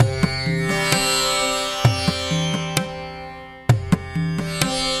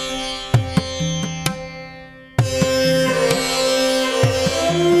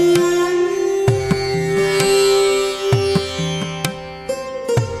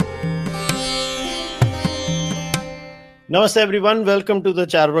Namaste everyone, welcome to the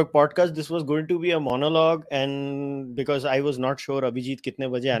Charvak podcast. This was going to be a monologue, and because I was not sure Abhijit kitne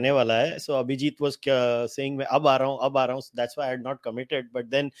baje aane wala hai, so Abhijit was saying मैं अब आ रहा हूँ, so that's why I had not committed. But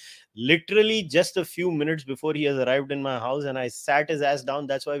then literally just a few minutes before he has arrived in my house and I sat his ass down,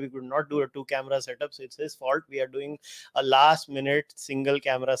 that's why we could not do a 2-camera setup. So it's his fault. We are doing a last minute single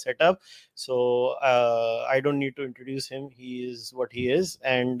camera setup. So I don't need to introduce him. He is what he is.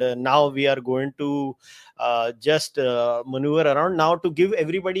 And now we are going to just maneuver around. Now to give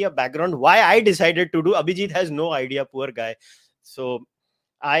everybody a background why I decided to do. Abhijit has no idea, poor guy. So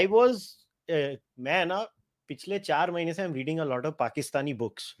I was मैं ना पिछले 4 महीने से I'm reading a lot of Pakistani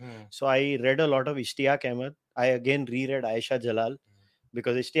books. So I read a lot of Ishtiyaq Ahmed. I again reread Aisha Jalal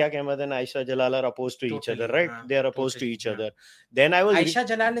because Ishtiyaq Ahmed and Aisha Jalal are opposed to each other, right? They are opposed to each other. Then I was Aisha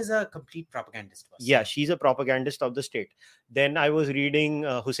Jalal is a complete propagandist. Yeah, she's a propagandist of the state. Then I was reading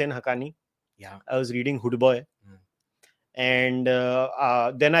Hussein Haqqani. Yeah. I was reading Hood Boy. And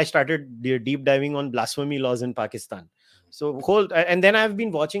then I started deep diving on blasphemy laws in Pakistan. So and then I've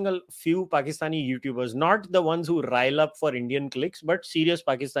been watching a few Pakistani YouTubers, not the ones who rile up for Indian clicks, but serious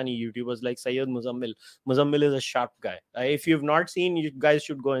Pakistani YouTubers like Sayyid Muzammil. Muzammil is a sharp guy. If you've not seen, you guys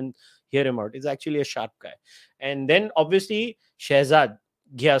should go and hear him out. He's actually a sharp guy. And then obviously Shehzad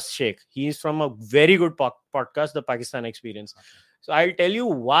Ghias Sheikh. He is from a very good podcast, The Pakistan Experience. Okay. So I'll tell you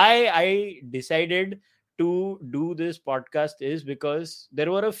why I decided to do this podcast is because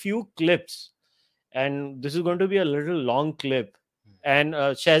there were a few clips. And this is going to be a little long clip. And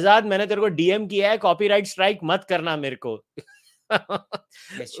Shehzad, मैंने तेरे को DM किया है, copyright strike मत करना मेरे को.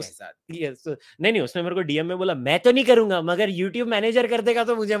 Yes, Shehzad. Yes. नहीं उसने मेरे को DM में बोला मैं तो नहीं करूंगा, मगर YouTube मैनेजर कर देगा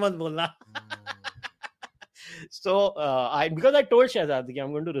तो मुझे मत बोलना. So because I told Shehzad that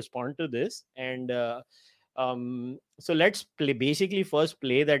I'm going to respond to this, and so let's basically first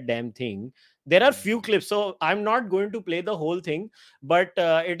play that damn thing. There are few clips, so I'm not going to play the whole thing, but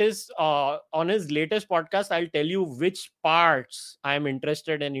it is on his latest podcast. I'll tell you which parts I am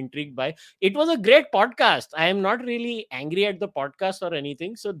interested and intrigued by. It was a great podcast. I am not really angry at the podcast or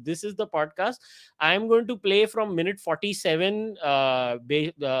anything. So this is the podcast. I am going to play from minute 47.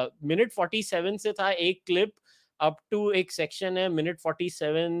 Minute 47 से था एक clip up to एक section है minute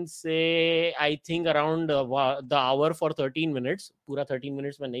 47 से I think around the hour for 13 minutes. पूरा 13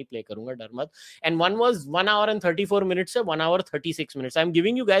 minutes मैं नहीं play करूंगा, डर मत. And one was 1 hour and 34 minutes से 1 hour 36 minutes. I'm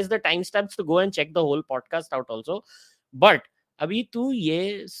giving you guys the timestamps to go and check the whole podcast out also. But अभी तू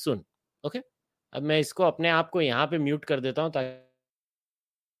ये सुन, okay? अब मैं इसको अपने आप को यहाँ पे म्यूट कर देता हूँ ताकि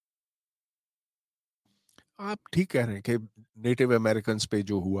आप ठीक कह रहे हैं कि नेटिव अमेरिकन पे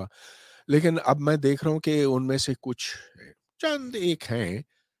जो हुआ, लेकिन अब मैं देख रहा हूँ कि उनमें से कुछ चंद एक हैं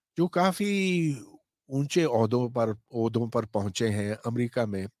जो काफी ऊंचे ओहदों पर पहुंचे हैं अमेरिका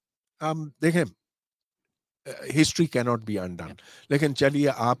में. हम देखें, history can not be undone, लेकिन चलिए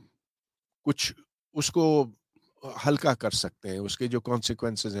आप कुछ उसको हल्का कर सकते हैं, उसके जो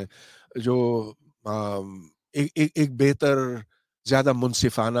कॉन्सिक्वेंसेस हैं, जो एक बेहतर ज्यादा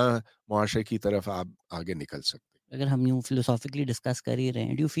मुनसिफाना मुआशरे की तरफ आप आगे निकल सकते हैं. अगर हम यूं फिलोसॉफिकली डिस्कस कर ही रहे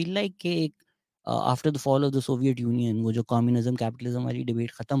हैं, डू यू फील लाइक कि after the fall of the Soviet union वो जो कम्युनिज्म कैपिटलिज्म वाली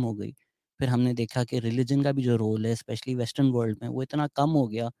डिबेट ख़त्म हो गई, फिर हमने देखा कि रिलीजन का भी जो रोल है स्पेशली वेस्टर्न वर्ल्ड में वो इतना कम हो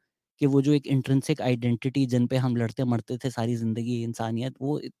गया कि वो जो एक इंट्रिंसिक आइडेंटिटी जिन पे हम लड़ते मरते थे सारी ज़िंदगी इंसानियत,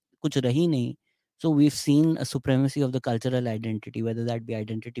 वो कुछ रही नहीं. So we have seen a supremacy of the cultural identity, whether that B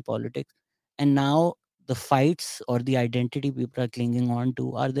identity politics, and now the fights or the identity people are clinging on to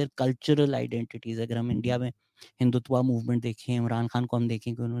are their cultural identities. अगर हम India में Hindutva movement देखें, इमरान खान को हम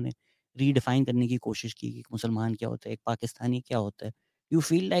देखें कि उन्होंने redefine करने की कोशिश की कि मुसलमान क्या होता है, एक पाकिस्तानी क्या होता है. यू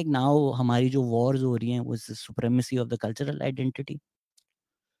फील लाइक नाउ हमारी जो वॉर्स हो रही हैं वो supremacy of the cultural identity.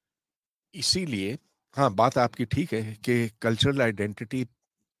 इसीलिए हाँ, बात आपकी ठीक है कि कल्चरल आइडेंटिटी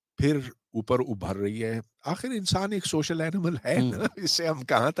फिर ऊपर उभर रही है. आखिर इंसान एक सोशल एनिमल है ना, इससे हम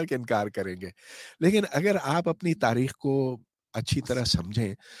कहाँ तक इनकार करेंगे. लेकिन अगर आप अपनी तारीख को अच्छी तरह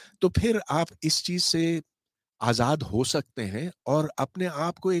समझें तो फिर आप इस चीज से आजाद हो सकते हैं और अपने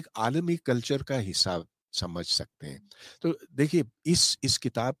आप को एक आलमी कल्चर का हिस्सा समझ सकते हैं. तो देखिए, इस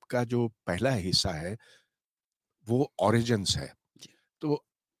किताब का जो पहला हिस्सा है वो ओरिजिन्स है. तो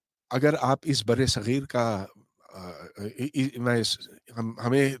अगर आप इस बरे सगीर का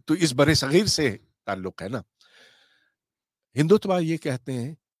हमें तो इस बरे सगीर से ताल्लुक है ना. हिंदुत्व ये कहते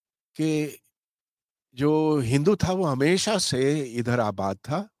हैं कि जो हिंदू था वो हमेशा से इधर आबाद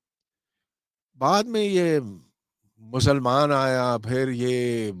था. बाद में ये मुसलमान आया, फिर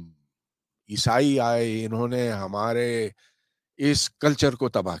ये ईसाई आए, इन्होंने हमारे इस कल्चर को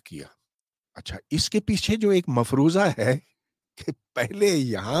तबाह किया. अच्छा, इसके पीछे जो एक मफरूजा है कि पहले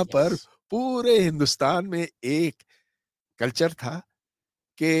यहाँ पर पूरे हिंदुस्तान में एक कल्चर था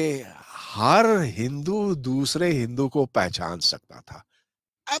कि हर हिंदू दूसरे हिंदू को पहचान सकता था.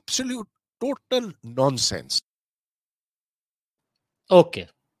 Absolute total nonsense. Okay.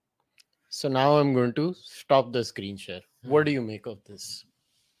 So now I'm going to stop the screen share. What do you make of this?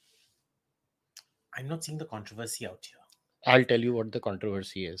 I'm not seeing the controversy out here. I'll tell you what the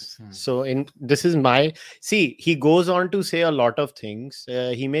controversy is. Hmm. So this is my he goes on to say a lot of things.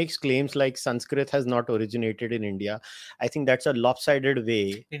 He makes claims like Sanskrit has not originated in India. I think that's a lopsided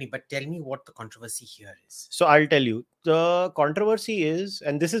way. Really, but tell me what the controversy here is. So I'll tell you. The controversy is,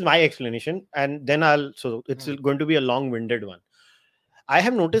 and this is my explanation, and then it's going to be a long-winded one. I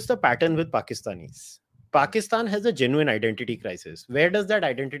have noticed the pattern with Pakistanis. Pakistan has a genuine identity crisis. Where does that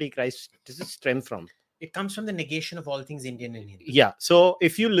identity crisis stem from? It comes from the negation of all things Indian and Hindu. Yeah. So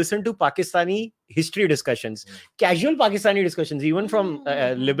if you listen to Pakistani history discussions, casual Pakistani discussions, even from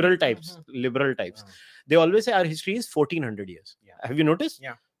liberal types, they always say our history is 1400 years. Yeah. Have you noticed?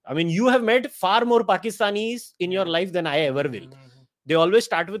 Yeah. I mean, you have met far more Pakistanis in your life than I ever will. They always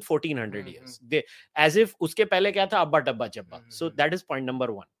start with 1400 years. They, as if uske pehle kya tha, abba dabba jabba. So that is point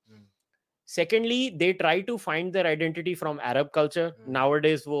number one. Secondly, they try to find their identity from Arab culture.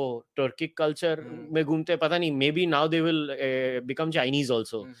 Nowadays, wo Turkic culture mein ghumte, pata nahi, maybe now they will become Chinese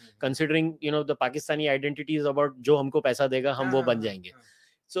also. Considering, the Pakistani identity is about jo humko paisa dega, hum wo ban jayenge.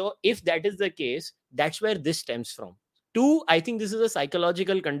 So if that is the case, that's where this stems from. Two, I think this is a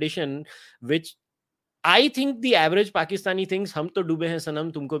psychological condition which I think the average Pakistani thinks hum to dube hain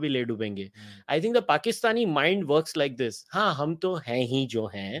sanam, tumko bhi le dubenge. I think the Pakistani mind works like this. हाँ, हम तो हैं ही जो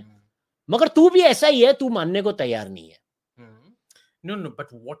हैं, मगर तू भी ऐसा ही है, तू मानने को तैयार नहीं है. No,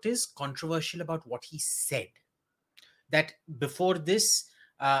 but what is controversial about what he said? That before this,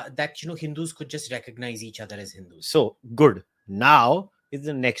 that Hindus could just recognize each other as Hindus. So good. Now is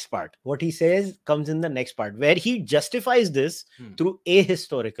the next part. What he says comes in the next part, where he justifies this through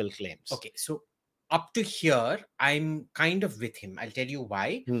ahistorical claims. Okay, so up to here, I'm kind of with him. I'll tell you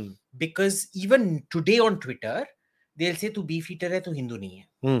why. Because even today on Twitter, they'll say tu beef eater hai, tu Hindu nahi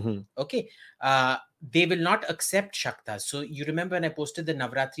hai. Okay. They will not accept Shakta. So you remember when I posted the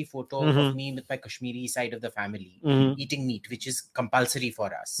Navratri photo of me with my Kashmiri side of the family eating meat, which is compulsory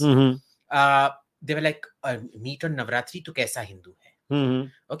for us. They were like, meat on Navratri, tu kaisa Hindu hai?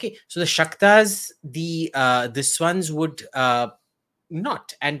 Okay. So the Shaktas, the Swans would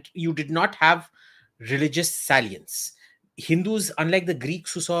not. And you did not have religious salience. Hindus, unlike the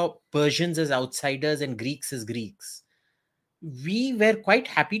Greeks who saw Persians as outsiders and Greeks as Greeks, we were quite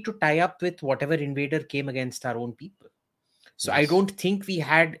happy to tie up with whatever invader came against our own people. So I don't think we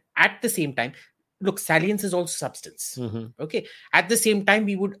had, at the same time, look, salience is also substance. Okay. At the same time,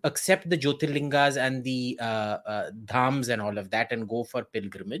 we would accept the Jyotirlingas and the dhams and all of that and go for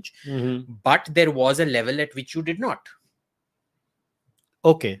pilgrimage. But there was a level at which you did not.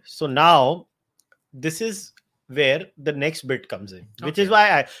 Okay. So now, this is where the next bit comes in, which is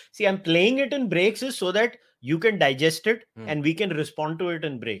why I'm playing it in breaks is so that you can digest it and we can respond to it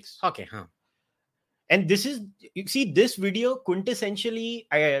in breaks. Okay. And this is, you see, this video quintessentially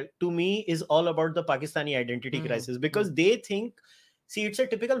to me is all about the Pakistani identity crisis, because they think, see, it's a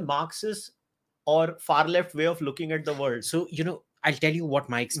typical Marxist or far left way of looking at the world. So, I'll tell you what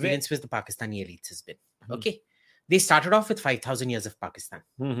my experience with the Pakistani elites has been. Okay. They started off with 5,000 years of Pakistan.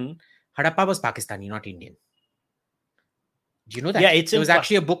 Harappa was Pakistani, not Indian. Do you know that? Yeah, there was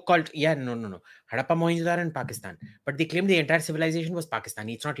actually a book called, no. Harappa, Mohenjo-daro in Pakistan. But they claimed the entire civilization was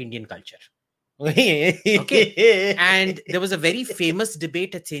Pakistani. It's not Indian culture. Okay. And there was a very famous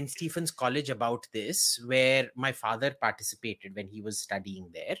debate at St. Stephen's College about this, where my father participated when he was studying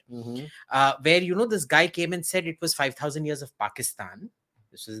there, where, this guy came and said it was 5,000 years of Pakistan.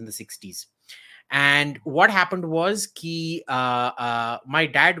 This was in the 60s. And what happened was my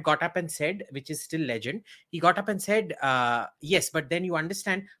dad got up and said, which is still legend, he got up and said, yes, but then you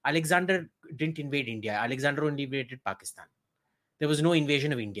understand, Alexander didn't invade India. Alexander only invaded Pakistan. There was no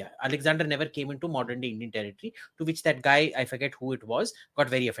invasion of India. Alexander never came into modern-day Indian territory, to which that guy, I forget who it was, got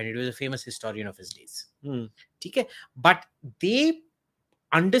very offended. He was a famous historian of his days. Okay? But they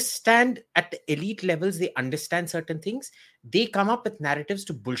understand at the elite levels, they understand certain things. They come up with narratives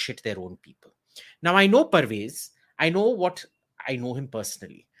to bullshit their own people. Now, I know Parvez. I know him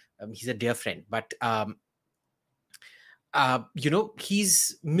personally. He's a dear friend, but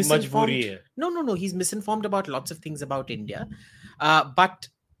he's misinformed. No. He's misinformed about lots of things about India. But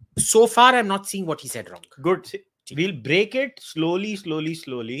so far, I'm not seeing what he said wrong. Good. We'll break it slowly.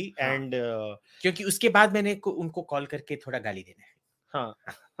 And क्योंकि उसके बाद मैंने उनको call करके थोड़ा गाली देना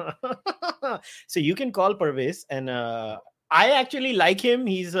है. So you can call Parvez, and I actually like him.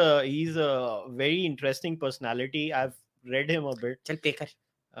 He's a very interesting personality. I've read him a bit. चल play कर.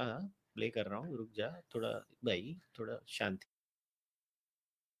 Play कर रहा हूँ, रुक जा थोड़ा भाई, थोड़ा शांति.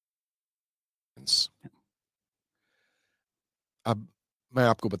 अब मैं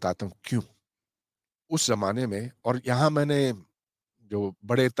आपको बताता हूँ क्यों उस जमाने में, और यहाँ मैंने जो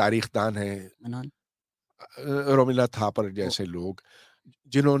बड़े तारीखदान हैं, रोमिला थापर जैसे लोग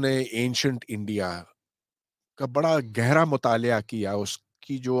जिन्होंने एंशंट इंडिया का बड़ा गहरा मुतालिया किया,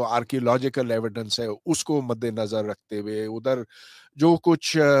 उसकी जो आर्कियोलॉजिकल एविडेंस है उसको मद्देनजर रखते हुए, उधर जो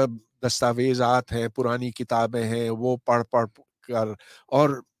कुछ दस्तावेजात हैं, पुरानी किताबें हैं, वो पढ़ कर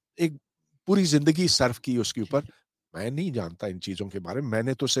और एक पूरी जिंदगी सर्व की उसके ऊपर. मैं नहीं जानता इन चीजों के बारे में,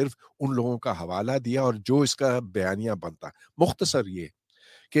 मैंने तो सिर्फ उन लोगों का हवाला दिया और जो इसका बयानिया बनता. मुख्तसर ये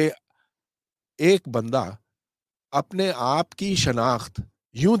कि एक बंदा अपने आप की शनाख्त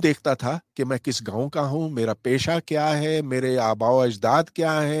यूं देखता था कि मैं किस गांव का हूं, मेरा पेशा क्या है, मेरे आबाओ अजदाद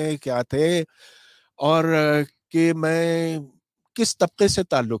क्या है, क्या थे, और कि मैं किस तबके से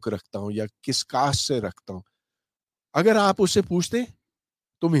ताल्लुक रखता हूं या किस कास्ट से रखता हूं. अगर आप उससे पूछते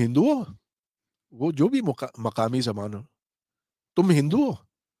तुम हिंदू हो, वो जो भी मकामी जबान हो, तुम हिंदू हो,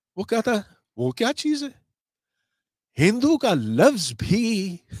 वो कहता वो क्या चीज है. हिंदू का लफ्ज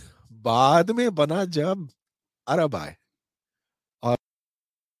भी बाद में बना जब अरब आए.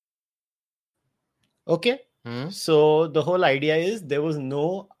 Okay. So the whole idea is there was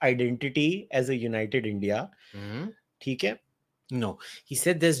no identity as a united India. ठीक है? No. He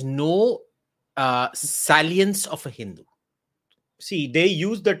said there's no salience of a Hindu. See, they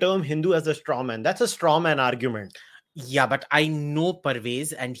use the term Hindu as a straw man. That's a straw man argument. Yeah, but I know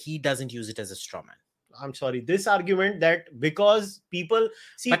Parvez and he doesn't use it as a straw man. I'm sorry. This argument that because people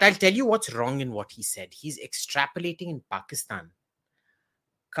see. But I'll tell you what's wrong in what he said. He's extrapolating in Pakistan.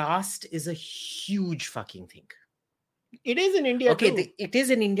 Caste is a huge fucking thing. It is in India too. Okay, it is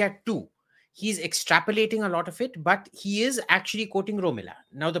in India too. He's extrapolating a lot of it, but he is actually quoting Romila.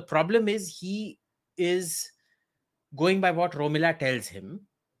 Now, the problem is he is going by what Romila tells him.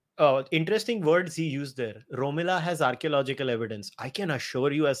 Interesting words he used there. Romila has archaeological evidence. I can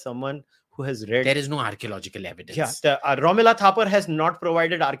assure you as someone who has read... There is no archaeological evidence. Yeah, Romila Thapar has not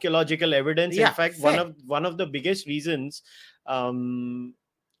provided archaeological evidence. Yeah, in fact, one of the biggest reasons...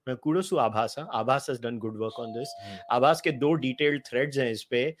 kudos to Abbas. Abbas has done good work on this. Abbas के 2 detailed threads हैं इस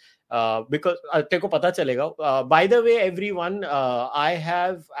पे, because तेरे को पता चलेगा. By the way, everyone, I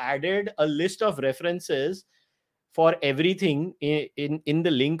have added a list of references for everything in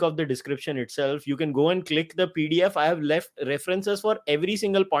the link of the description itself. You can go and click the PDF. I have left references for every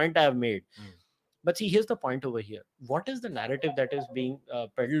single point I have made. But see, here's the point over here. What is the narrative that is being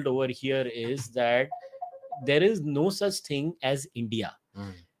peddled over here is that there is no such thing as India.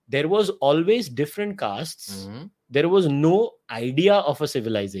 There was always different castes. There was no idea of a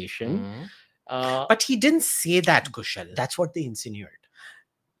civilization. But he didn't say that, Kushal. That's what they insinuate.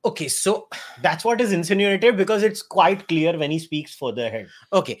 Okay, so that's what is insinuated because it's quite clear when he speaks further ahead.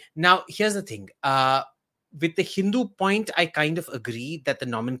 Okay, now here's the thing. With the Hindu point, I kind of agree that the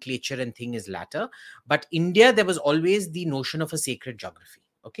nomenclature and thing is latter. But India, there was always the notion of a sacred geography.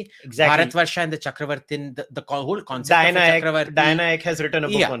 Okay, exactly. Bharatvarsha and the Chakravartin, the whole concept of Chakravarti. Dayanayak has written a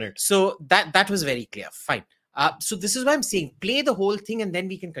book on it. So that was very clear. Fine. So this is why I'm saying play the whole thing and then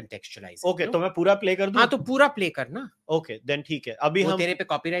we can contextualize. Okay, तो मैं पूरा play कर दूँ? हाँ, तो पूरा play करना. Okay, then ठीक है. अभी हम तेरे पे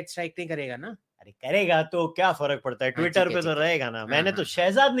copyright strike नहीं करेगा ना? अरे करेगा तो क्या फर्क पड़ता है? Twitter पे तो रहेगा ना. मैंने तो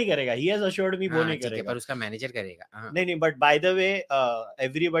शहजाद नहीं करेगा. He has assured me वो नहीं करेगा. पर उसका manager करेगा. नहीं. But by the way,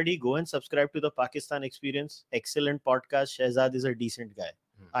 everybody go and subscribe to the Pakistan Experience. Excellent podcast. Shehzad is a decent guy.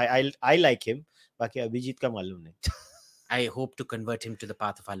 I like him. बाकी अभिजीत का मालूम नहीं. I hope to convert him to the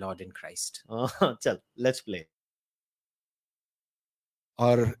path of our Lord in Christ. चल, let's play.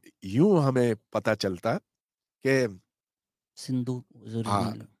 और यूं हमें पता चलता कि सिंधु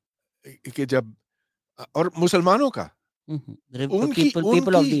कि जब और मुसलमानों का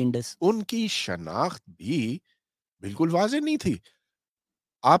उनकी शनाख्त भी बिल्कुल वाज़ेह नहीं थी.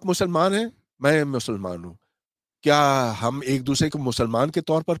 आप मुसलमान हैं, मैं मुसलमान हूं, क्या हम एक दूसरे को मुसलमान के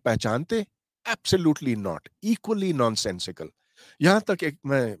तौर पर पहचानते? Absolutely not. Equally nonsensical. यहां तक एक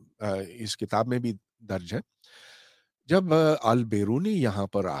मैं इस किताब में भी दर्ज है, जब अल बेरूनी यहाँ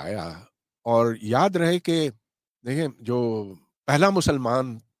पर आया, और याद रहे कि देखें जो पहला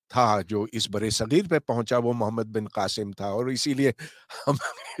मुसलमान था जो इस बड़े सगीर पे पहुंचा वो मोहम्मद बिन कासिम था, और इसीलिए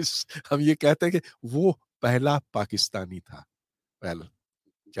हम ये कहते हैं कि वो पहला पाकिस्तानी था. पहला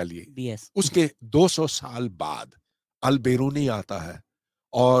चलिए उसके 200 साल बाद अल बेरूनी आता है,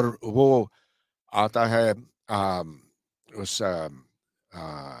 और वो आता है उस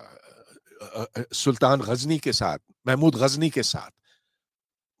सुल्तान गजनी के साथ, महमूद गजनी के साथ.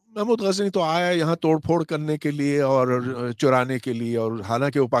 महमूद गजनी तो आया यहाँ तोड़फोड़ करने के लिए और चुराने के लिए, और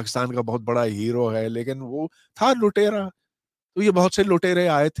हालांकि वो पाकिस्तान का बहुत बड़ा हीरो है, लेकिन वो था लुटेरा। तो ये बहुत से लुटेरे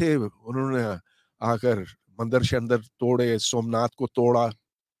आए थे, उन्होंने आकर मंदिर से अंदर तोड़े, सोमनाथ को तोड़ा।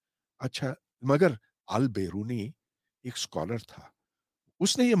 अच्छा, मगर अल बेरूनी एक स्कॉलर था,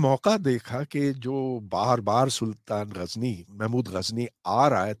 उसने ये मौका देखा कि जो बार बार सुल्तान गजनी, महमूद गजनी आ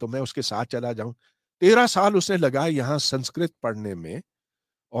रहा है तो मैं उसके साथ चला जाऊं। 13 साल उसने लगाए यहाँ संस्कृत पढ़ने में,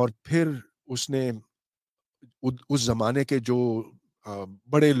 और फिर उसने उस जमाने के जो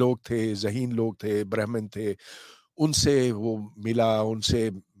बड़े लोग थे, ज़हीन लोग थे, ब्राह्मण थे, उनसे वो मिला, उनसे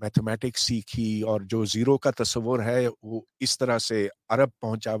मैथमेटिक्स सीखी, और जो जीरो का तस्वुर है वो इस तरह से अरब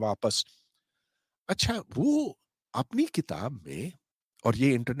पहुंचा वापस। अच्छा, वो अपनी किताब में, और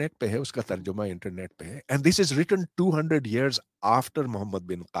ये इंटरनेट पे है, उसका तर्जुमा इंटरनेट पे है, and this is written 200 years after Muhammad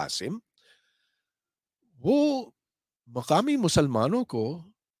bin Qasim. वो मकामी मुसलमानों को,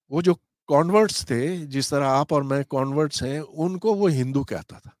 वो जो कॉन्वर्ट्स थे, जिस तरह आप और मैं कॉन्वर्ट्स हैं, उनको वो हिंदू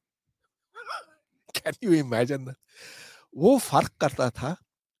कहता था। Can you imagine? वो फर्क करता था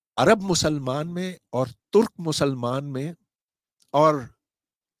अरब मुसलमान में और तुर्क मुसलमान में,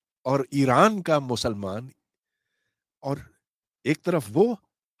 और ईरान का मुसलमान, और एक तरफ वो,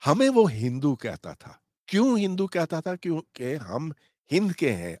 हमें वो हिंदू कहता था। क्यों हिंदू कहता था? क्योंकि हम हिंद के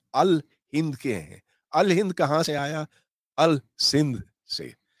हैं, अल हिंद के हैं। अल हिंद कहां से आया? अल सिंध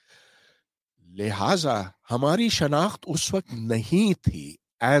से। लिहाजा हमारी शनाख्त उस वक्त नहीं थी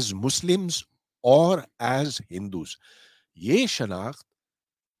एज मुस्लिम्स और एज हिंदूज। ये शनाख्त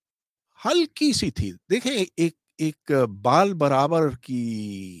हल्की सी थी। देखें, एक एक बाल बराबर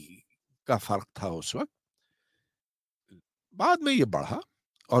का फर्क था उस वक्त। बाद में ये बढ़ा,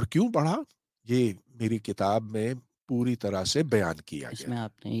 और क्यों बढ़ा ये मेरी किताब में पूरी तरह से बयान किया गया। इसमें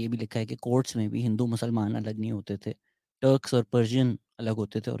आपने ये भी लिखा है कि कोर्ट्स में भी हिंदू मुसलमान अलग नहीं होते थे, टर्क्स और पर्शियन अलग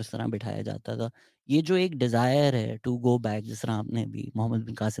होते थे, और इस तरह बिठाया जाता था। ये जो एक डिज़ायर है टू गो बैक, जिस तरह आपने भी मोहम्मद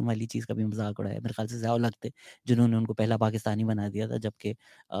बिन कासिम वाली चीज़ का भी मजाक उड़ाया, मेरे ख्याल से ज़िया उल हक थे जिन्होंने उनको पहला पाकिस्तानी बना दिया था, जबकि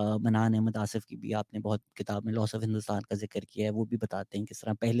मनान अहमद आसिफ की भी आपने बहुत किताब में लॉस ऑफ हिंदुस्तान का जिक्र किया है। वो भी बताते हैं किस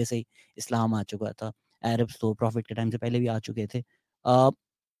तरह पहले से ही इस्लाम आ चुका था, अरब्स तो प्रॉफिट के टाइम से पहले भी आ चुके थे।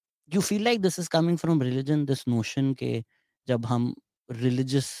 You feel like this is coming from religion, this notion के जब हम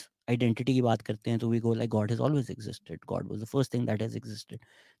रिलीजियस आइडेंटिटी की बात करते हैं तो we go like God has always existed, God was the first thing that has existed.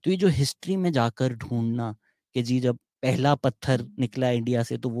 तो ये जो हिस्ट्री में जाकर ढूंढना कि जी जब पहला पत्थर निकला इंडिया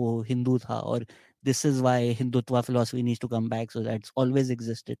से तो वो हिंदू था, और this is why Hindutva philosophy needs to come back, so that's always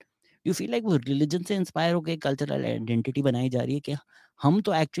existed. You feel like वो रिलीजन से इंस्पायर होकर कल्चरल आइडेंटिटी बनाई जा रही है कि हम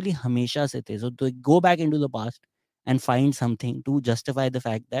तो एक्चुअली हमेशा से थे, so to go back into the past and find something to justify the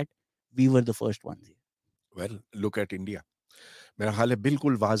fact that we were the first ones here. Well, look at India. मेरा ख्याल है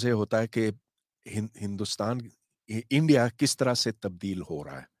बिल्कुल वाज़ेह होता है कि हिंदुस्तान, इंडिया किस तरह से तब्दील हो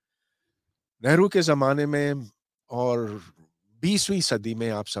रहा है। नेहरू के ज़माने में और 20वीं सदी में,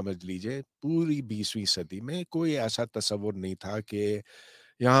 आप समझ लीजिए पूरी 20वीं सदी में कोई ऐसा तस्वुर नहीं था कि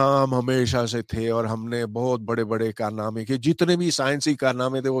यहाँ हम हमेशा से थे और हमने बहुत बड़े बड़े कारनामे किए। जितने भी साइंसी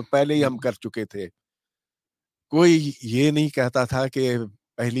कारनामे थे वो पहले ही हम कर चुके थे। कोई ये नहीं कहता था कि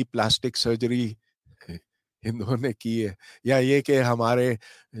पहली प्लास्टिक सर्जरी हिंदुओं ने की है, या ये कि हमारे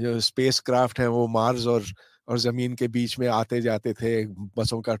जो स्पेस क्राफ्ट है वो मार्स और जमीन के बीच में आते जाते थे,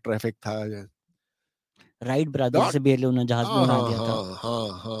 बसों का ट्रैफिक था। राइट ब्रदर से बेले उन्हें जहाज में उड़ा दिया था।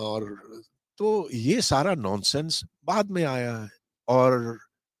 हाँ, और तो ये सारा नॉनसेंस बाद में आया है, और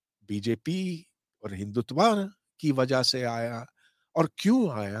बीजेपी और हिंदुत्व की वजह से आया। और क्यों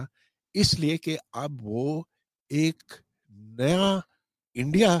आया? इसलिए कि अब वो एक नया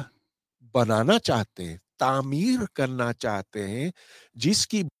इंडिया बनाना चाहते हैं, तामीर करना चाहते हैं,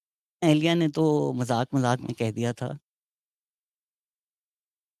 जिसकी एलिया ने तो मजाक में कह दिया था।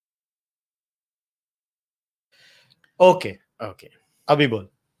 Okay. अभी बोल।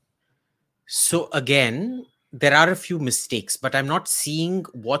 So again, there are a few mistakes, but I'm not seeing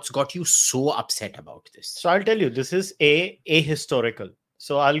what's got you so upset about this. So I'll tell you, this is ahistorical.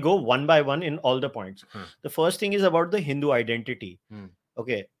 So I'll go one by one in all the points. The first thing is about the Hindu identity.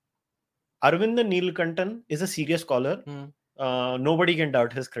 Okay. Arvind Neelakantan is a serious scholar. Nobody can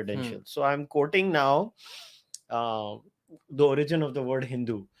doubt his credentials. So I'm quoting now the origin of the word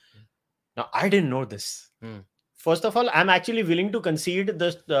Hindu. Now, I didn't know this. First of all, I'm actually willing to concede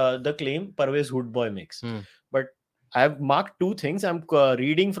the claim Parvez Hoodboy makes. But I've marked two things. I'm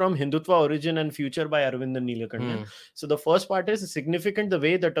reading from Hindutva Origin and Future by Arvind Neelakantan. So the first part is significant the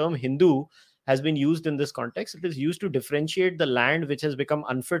way the term Hindu has been used in this context. It is used to differentiate the land which has become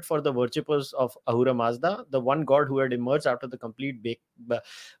unfit for the worshippers of Ahura Mazda, the one god who had emerged after the complete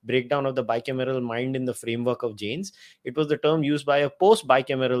breakdown of the bicameral mind in the framework of Jains. It was the term used by a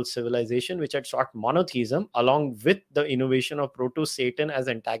post-bicameral civilization which had sought monotheism along with the innovation of Proto-Satan as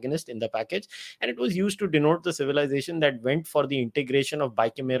antagonist in the package, and it was used to denote the civilization that went for the integration of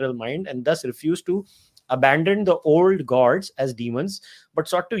bicameral mind and thus refused to abandon the old gods as demons, but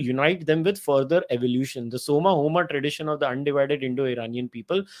sought to unite them with further evolution. The Soma Homa tradition of the undivided Indo-Iranian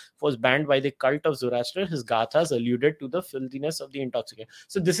people was banned by the cult of Zoroaster. His gathas alluded to the filthiness of the intoxicant.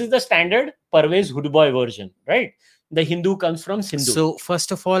 So this is the standard Parvez Hoodboy version, right? The Hindu comes from Sindhu. So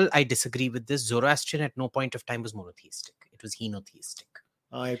first of all, I disagree with this. Zoroastrian at no point of time was monotheistic. It was henotheistic.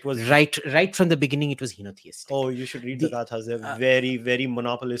 It was right from the beginning. It was henotheistic. Oh, you should read the gathas. They're very, very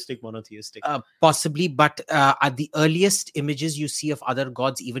monopolistic, monotheistic. Possibly, but at the earliest images you see of other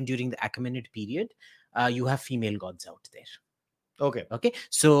gods, even during the Achaemenid period, you have female gods out there. Okay.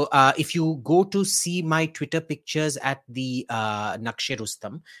 So if you go to see my Twitter pictures at the Naqsh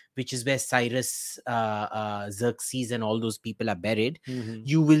Rustam, which is where Cyrus, Xerxes, and all those people are buried,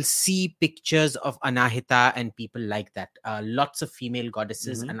 you will see pictures of Anahita and people like that. Lots of female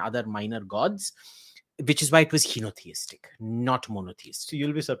goddesses and other minor gods, which is why it was henotheistic, not monotheistic. So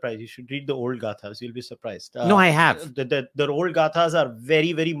you'll be surprised. You should read the old gathas. You'll be surprised. No, I have. The old gathas are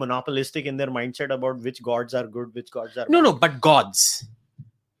very, very monopolistic in their mindset about which gods are good, which gods are No, but gods,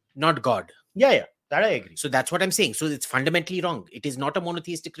 not God. Yeah, that I agree. So that's what I'm saying. So it's fundamentally wrong. It is not a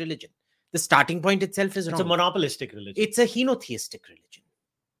monotheistic religion. The starting point itself is wrong. It's a monopolistic religion. It's a henotheistic religion.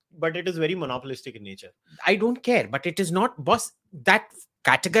 But it is very monopolistic in nature. I don't care, but it is not, boss. That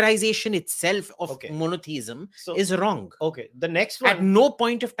categorization itself of monotheism is wrong. Okay. The next one. At no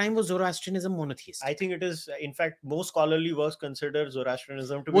point of time was Zoroastrianism monotheistic. I think it is, in fact, most scholarly works consider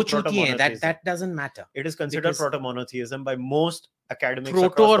Zoroastrianism to be proto-monotheism. That doesn't matter. It is considered proto-monotheism by most academics.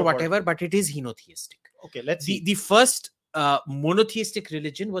 Proto or whatever, but it is henotheistic. Okay, let's see. The first monotheistic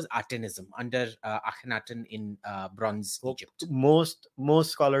religion was Atenism under Akhenaten in Bronze Egypt. Most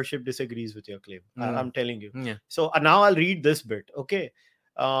scholarship disagrees with your claim. I'm telling you. Yeah. So now I'll read this bit. Okay.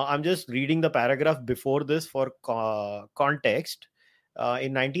 I'm just reading the paragraph before this for context.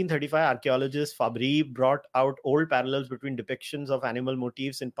 In 1935, archaeologist Fabry brought out old parallels between depictions of animal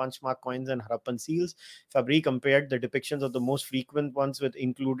motifs in Panchmak coins and Harappan seals. Fabry compared the depictions of the most frequent ones with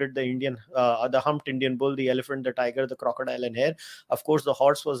included the humped Indian bull, the elephant, the tiger, the crocodile, and hare. Of course, the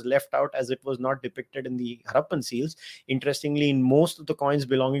horse was left out as it was not depicted in the Harappan seals. Interestingly, in most of the coins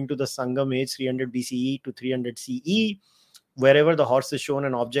belonging to the Sangam age, 300 BCE to 300 CE, wherever the horse is shown,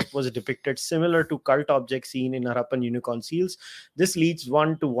 an object was depicted similar to cult objects seen in Harappan unicorn seals. This leads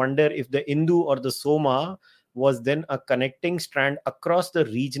one to wonder if the Indu or the Soma was then a connecting strand across the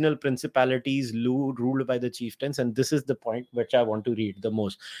regional principalities ruled by the chieftains. And this is the point which I want to read the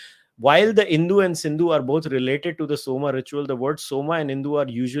most. While the Indu and Sindhu are both related to the Soma ritual, the words Soma and Indu are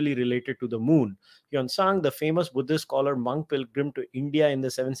usually related to the moon. Hyeonsang, the famous Buddhist scholar monk pilgrim to India in the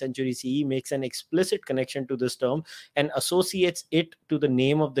 7th century CE, makes an explicit connection to this term and associates it to the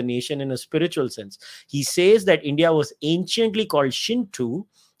name of the nation in a spiritual sense. He says that India was anciently called Shintu,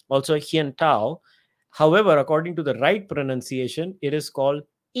 also Hyantao. However, according to the right pronunciation, it is called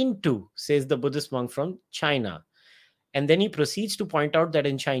Intu, says the Buddhist monk from China. And then he proceeds to point out that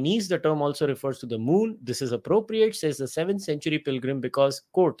in Chinese, the term also refers to the moon. This is appropriate, says the 7th century pilgrim, because,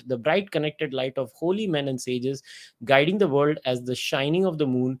 quote, the bright connected light of holy men and sages guiding the world as the shining of the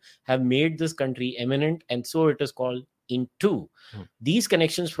moon have made this country eminent, and so it is called Intu. These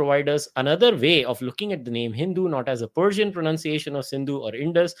connections provide us another way of looking at the name Hindu, not as a Persian pronunciation of Sindhu or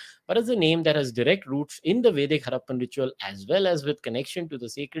Indus, but as a name that has direct roots in the Vedic Harappan ritual, as well as with connection to the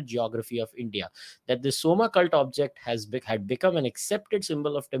sacred geography of India. That the Soma cult object had become an accepted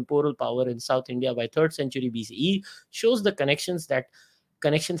symbol of temporal power in South India by 3rd century BCE shows the connections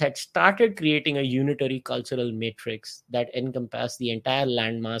had started creating a unitary cultural matrix that encompassed the entire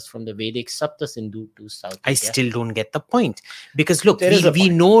landmass from the Vedic Sapta Sindhu to South India. I still don't get the point. Because look, we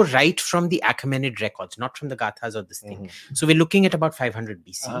know right from the Achaemenid records, not from the Gathas or this thing. So we're looking at about 500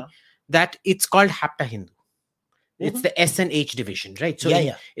 BC, that it's called Hapta Hindu. It's the S and H division, right? So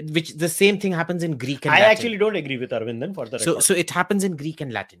which the same thing happens in Greek and Latin. I actually don't agree with Arvindan for the record. So it happens in Greek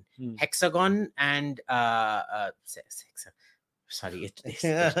and Latin. Hexagon and Sorry,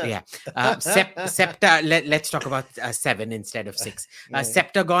 yeah. Septa. Let's talk about 7 instead of 6.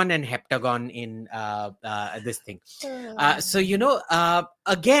 Septagon and heptagon in this thing. So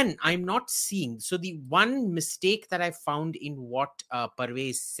again, I'm not seeing. So the one mistake that I found in what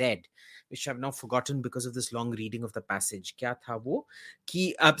Parvez said, which I've now forgotten because of this long reading of the passage. Kya tha wo?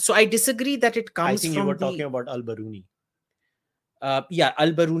 So I disagree that it comes. I think from you were talking about Al-Baruni.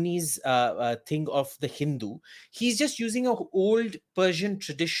 Al-Baruni's thing of the Hindu. He's just using an old Persian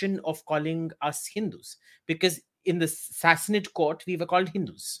tradition of calling us Hindus, because in the Sassanid court we were called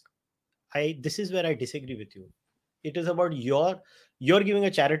Hindus. This is where I disagree with you. It is about you're giving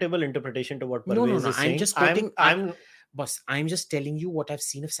a charitable interpretation to what Parvez is saying. I'm just quoting. I'm just telling you what I've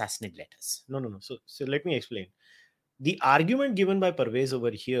seen of Sassanid letters. No. So let me explain. The argument given by Parvez over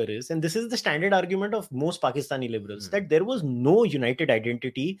here is, and this is the standard argument of most Pakistani liberals, that there was no united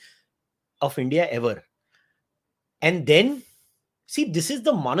identity of India ever. And then, see, this is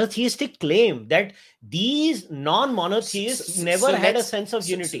the monotheistic claim that these non-monotheists never had a sense of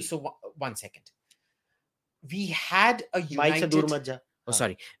unity. So 1 second. We had a united...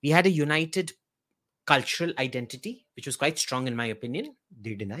 We had a united cultural identity, which was quite strong in my opinion.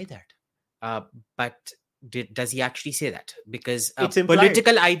 They deny that. But... does he actually say that? Because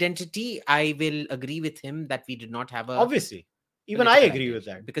political identity, I will agree with him that we did not have a... Obviously. Even I agree with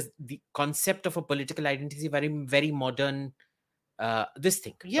that. Because the concept of a political identity is very, very modern this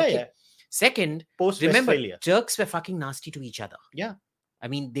thing. Yeah. Second, remember, Turks were fucking nasty to each other. Yeah. I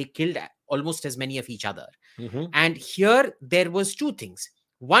mean, they killed almost as many of each other. Mm-hmm. And here, there was 2 things.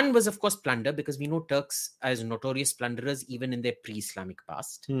 One was, of course, plunder, because we know Turks as notorious plunderers even in their pre-Islamic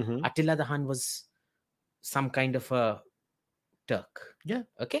past. Mm-hmm. Attila the Hun was some kind of a Turk. Yeah.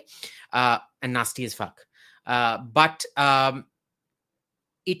 Okay. And nasty as fuck. But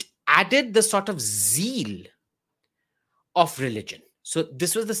it added the sort of zeal of religion. So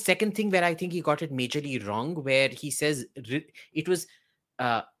this was the second thing where I think he got it majorly wrong, where he says it was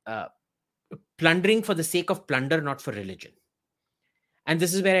plundering for the sake of plunder, not for religion. And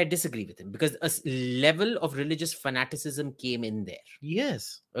this is where I disagree with him, because a level of religious fanaticism came in there.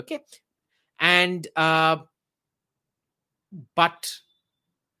 Yes. Okay. And but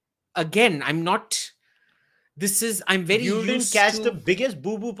again, I'm very you used didn't catch to... the biggest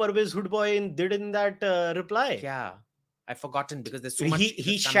boo-boo Parvez Hoodboy did in that reply. Yeah, I've forgotten, because there's so much...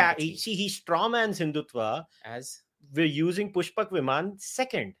 He strawmans Hindutva as we're using Pushpak Viman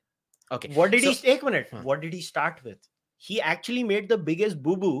second. Okay. What did he take a minute? What did he start with? He actually made the biggest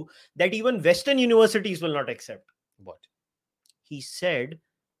boo-boo that even Western universities will not accept. What? He said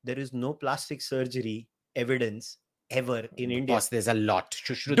there is no plastic surgery evidence ever in India. Boss, there's a lot.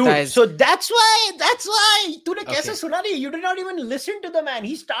 Dude, so that's why. Tune kaise suna nahi? You did not even listen to the man.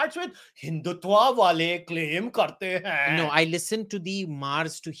 He starts with Hindutva wale claim karte hain. No, I listened to the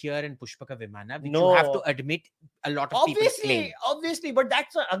Mars to Here and Pushpaka Vimana, which you have to admit a lot of people claim. Obviously, but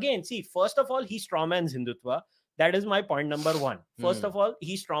that's again, see, first of all, he strawmans Hindutva. That is my point number 1. First of all,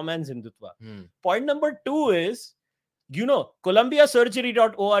 he strawmans Hindutva. Point number 2 is,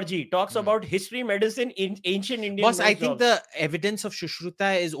 columbiasurgery.org talks about history, medicine in ancient Indian. Boss, I think the evidence of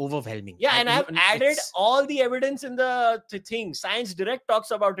Sushruta is overwhelming. Yeah, and I've added all the evidence in the thing. Science Direct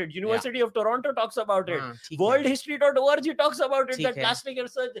talks about it. University of Toronto talks about it. Worldhistory.org talks about it. That plastic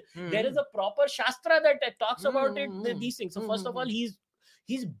research. There is a proper Shastra that talks about it. These things. So first of all, he's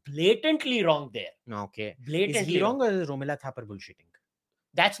blatantly wrong there. Okay. Blatantly. Is he wrong, or is Romila Thapar bullshitting?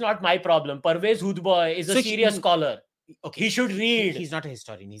 That's not my problem. Parvez Hoodboy is a serious scholar. Okay. He should read. He's not a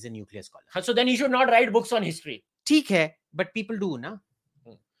historian. He's a nuclear scholar. So then he should not write books on history. ठीक है, but people do, na?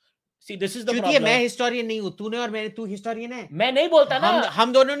 See, this is the problem. मैं historian नहीं हूँ, तूने और तू historian है. मैं नहीं बोलता ना.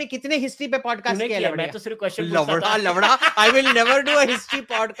 हम दोनों ने कितने history पे podcast किया? मैं तो सिर्फ question पूछता था. लवड़ा. I will never do a history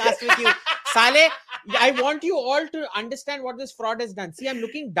podcast with you. Sale, I want you all to understand what this fraud has done. See, I'm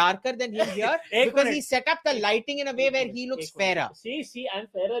looking darker than him here because he set up the lighting in a way where he looks fairer. See, I'm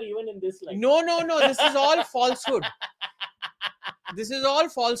fairer even in this light. No. This is all falsehood. This is all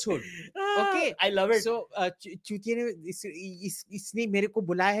falsehood. Okay, I love it. So, चूतिया ने इसने मेरे को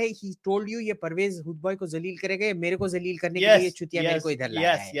बुलाया है. He told you ये परवेज हुडबॉय को जलील करेगा. मेरे को जलील करने के लिए चूतिया मेरे को इधर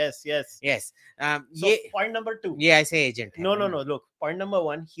लाया है. Yes. So point number 2. Yeah, I say agent. No. Look, point number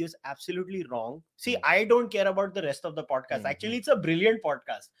 1. He was absolutely wrong. See, I don't care about the rest of the podcast. Actually, it's a brilliant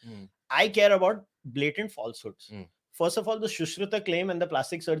podcast. I care about blatant falsehoods. First of all, the Sushruta claim and the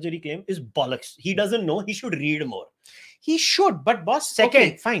plastic surgery claim is bollocks. He doesn't know. He should read more. He should, but boss, second,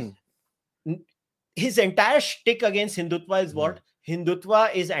 okay, fine. His entire shtick against Hindutva is what?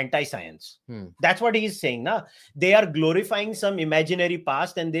 Hindutva is anti-science. That's what he's saying. Na? They are glorifying some imaginary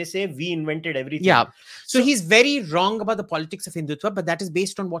past and they say we invented everything. Yeah. So he's very wrong about the politics of Hindutva, but that is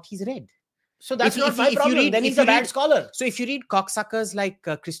based on what he's read. So that's not my problem. Then he's a bad scholar. So if you read cocksuckers like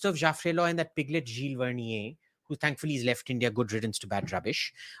Christophe Jaffrelot and that piglet Gilles Vernier, who thankfully has left India, good riddance to bad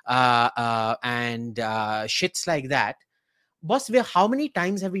rubbish, and shits like that, boss, how many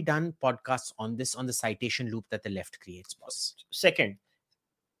times have we done podcasts on this, on the citation loop that the left creates, boss? Second,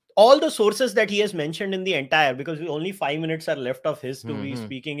 all the sources that he has mentioned in the entire, because only 5 minutes are left of his to be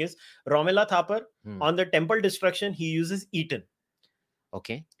speaking, is Romila Thapar. On the temple destruction, he uses Eaton.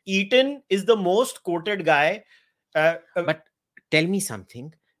 Okay. Eaton is the most quoted guy. But tell me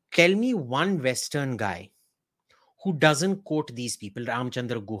something. Tell me one Western guy who doesn't quote these people,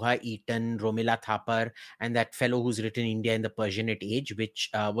 Ramchandra Guha, Eaton, Romila Thapar, and that fellow who's written India in the Persianate Age, which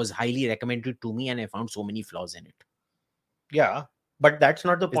was highly recommended to me, and I found so many flaws in it. Yeah, but that's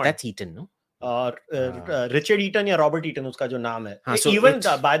not the point. That's Eaton, no? Richard Eaton या Robert Eaton उसका जो नाम है. So even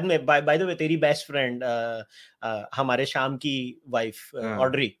बाद में, by the way, तेरी best friend हमारे शाम की wife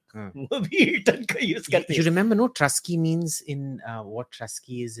Audrey वो भी Eaton का use करती है. You remember, no? Trusky means in what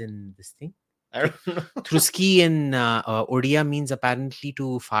Trusky is in this thing? I don't know. Truski in Odia means apparently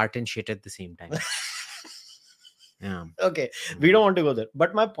to fart and shit at the same time. Yeah. Okay, we don't want to go there.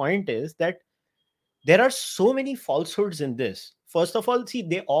 But my point is that there are so many falsehoods in this. First of all, see,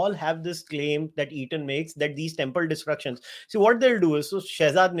 they all have this claim that Eaton makes that these temple destructions. See, what they'll do is, so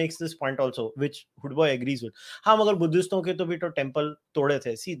Shehzad makes this point also, which Hoodboy agrees with. हाँ, मगर बुद्धिस्टों के तो भी तो temple तोड़े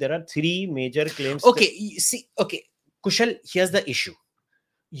थे. See, there are 3 major claims. Okay, okay, Kushal, here's the issue.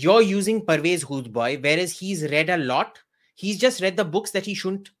 You're using Parvez Hoodboy, whereas he's read a lot. He's just read the books that he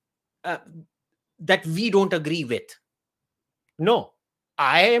shouldn't, that we don't agree with. No,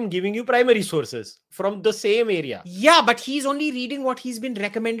 I am giving you primary sources from the same area. Yeah, but he's only reading what he's been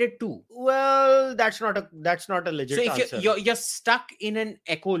recommended to. Well, that's not a legit answer. So if you're stuck in an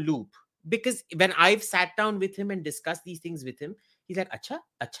echo loop, because when I've sat down with him and discussed these things with him, he's like, acha.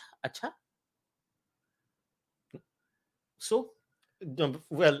 So,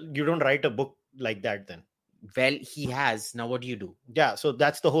 well, you don't write a book like that then. Well, he has. Now what do you do? Yeah, so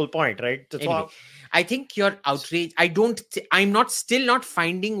that's the whole point, right? Anyway, I think you're outraged. I'm still not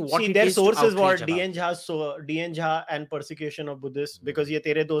finding what See, it their is sources to were outrage about. DN Jha and persecution of Buddhists, because ये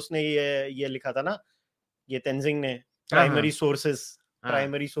तेरे दोस्त ने ये लिखा था ना, ये Tenzing ने primary sources.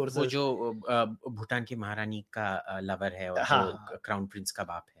 वो जो भूटान की महारानी का लवर है और जो क्राउन प्रिंस का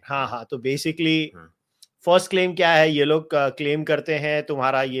बाप है. हाँ, तो basically फर्स्ट क्लेम क्या है, ये लोग क्लेम करते हैं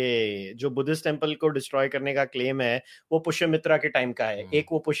तुम्हारा ये जो बुद्धिस्ट टेंपल को डिस्ट्रॉय करने का क्लेम है वो पुष्यमित्रा के टाइम का है. एक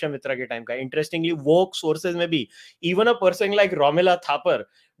वो पुष्यमित्रा के टाइम का. इंटरेस्टिंगली वो सोर्सेज में भी even a person like Romila Thapar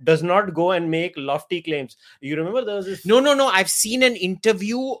does not go and make lofty claims. You remember there was this... No. I've seen an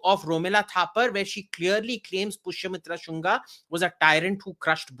interview of Romila Thapar where she clearly claims Pushyamitra Shunga was a tyrant who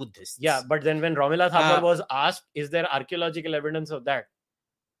crushed Buddhists. Yeah, but then when Romila Thapar was asked, is there archaeological evidence of that?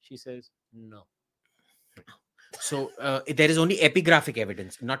 She says, no. So there is only epigraphic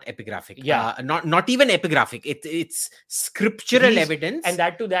evidence, not epigraphic. Yeah, not even epigraphic. It's scriptural evidence, and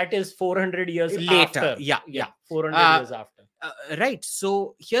that is 400 years later. After. Yeah, 400 years after. Right.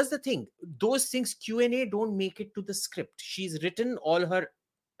 So here's the thing: those things Q&A don't make it to the script. She's written all her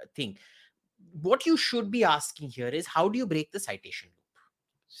thing. What you should be asking here is, how do you break the citation loop?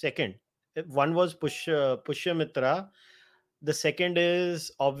 Second, one was Pushyamitra. The second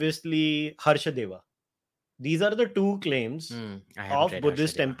is obviously Harshadeva. These are the 2 claims of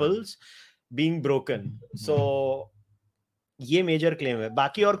Buddhist temples being broken. So, ये major claim है.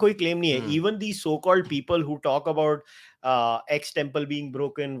 बाकी और कोई claim नहीं है. Even these so-called people who talk about X temple being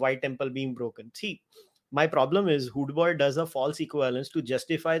broken, Y temple being broken. See, my problem is Hoodboy does a false equivalence to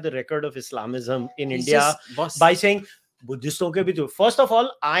justify the record of Islamism in India by saying Buddhistों के भी तो. First of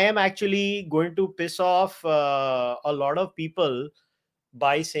all, I am actually going to piss off a lot of people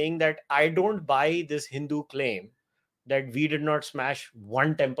by saying that I don't buy this Hindu claim that we did not smash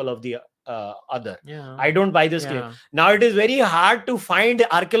one temple of the other. Yeah. I don't buy this claim. Now it is very hard to find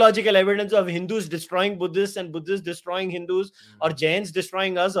archaeological evidence of Hindus destroying Buddhists and Buddhists destroying Hindus or Jains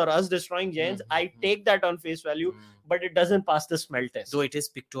destroying us or us destroying Jains. I take that on face value, but it doesn't pass the smell test. Though it is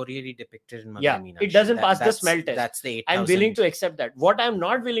pictorially depicted in Meenakshi. Yeah, it doesn't pass the smell test. That's the 8,000. I'm willing to accept that. What I'm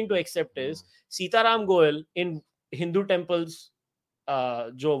not willing to accept is Sitaram Goel in Hindu temples.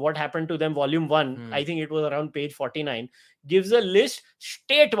 What happened to them, volume 1, I think it was around page 49, gives a list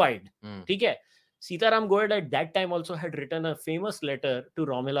statewide. ठीक है? Sitaram Goel at that time also had written a famous letter to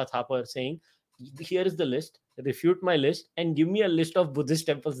Romila Thapar saying, here is the list, refute my list, and give me a list of Buddhist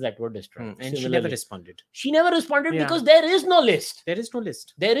temples that were destroyed. And she never responded. She never responded because there is no list. There is no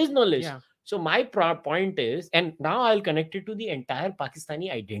list. There is no list. Yeah. So my point is, and now I'll connect it to the entire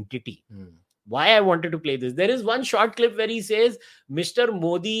Pakistani identity. Why I wanted to play this. There is one short clip where he says, Mr.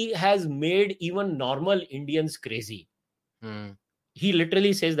 Modi has made even normal Indians crazy. He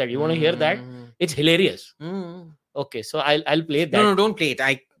literally says that. You want to hear that? It's hilarious. Okay, so I'll play that. No, don't play it.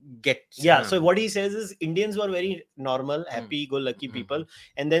 I get. Yeah, so what he says is Indians were very normal, happy-go-lucky people.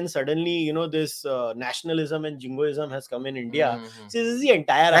 And then suddenly, this nationalism and jingoism has come in India. So this is the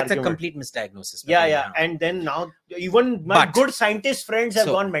entire That's argument. a complete misdiagnosis. Yeah. And then now, even my good scientist friends have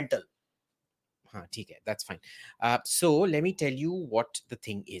gone mental. That's fine. So let me tell you what the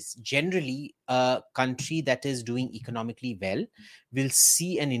thing is. Generally, a country that is doing economically well will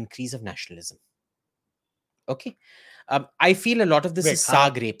see an increase of nationalism. Okay. I feel a lot of this is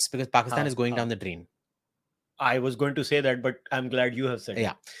sour grapes because Pakistan is going down the drain. I was going to say that, but I'm glad you have said it.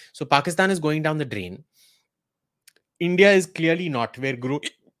 Yeah. So Pakistan is going down the drain. India is clearly not. We're growing.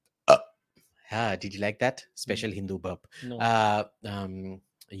 Did you like that? Special Hindu burp. No.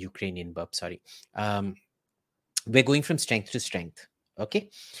 Ukrainian burp, sorry. We're going from strength to strength. Okay.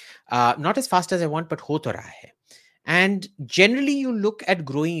 Not as fast as I want, but ho to raha hai. And generally, you look at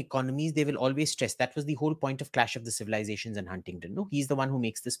growing economies, they will always stress. That was the whole point of Clash of the Civilizations and Huntington. No, he's the one who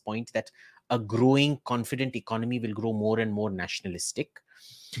makes this point that a growing, confident economy will grow more and more nationalistic.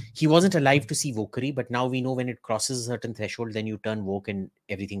 He wasn't alive to see wokery, but now we know when it crosses a certain threshold, then you turn woke and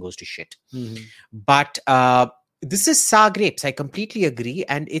everything goes to shit. But this is sour grapes. I completely agree.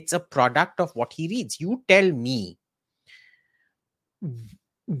 And it's a product of what he reads. You tell me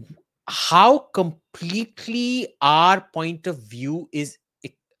how completely our point of view is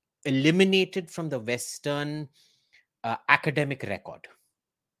eliminated from the Western academic record.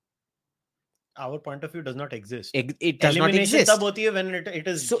 Our point of view does not exist. It does not exist. When it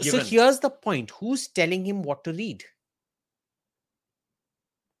is so here's the point. Who's telling him what to read?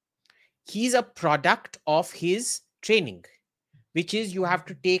 He's a product of his training, which is you have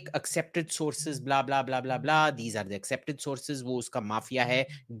to take accepted sources, blah, blah, blah, blah, blah. These are the accepted sources. वो उसका mafia है,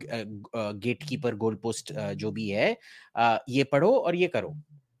 gatekeeper, goalpost जो भी है, ये पढ़ो और ये करो.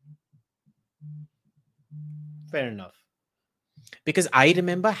 Fair enough. Because I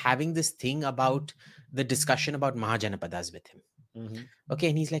remember having this thing about the discussion about Mahajanapadas with him. Okay,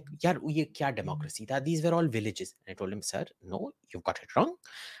 and he's like, yaar, ye kya democracy tha? These were all villages. And I told him, sir, no, you've got it wrong.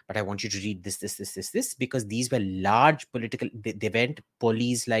 But I want you to read this, because these were large political, they weren't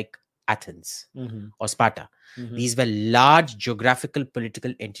polis like Athens or Sparta. These were large geographical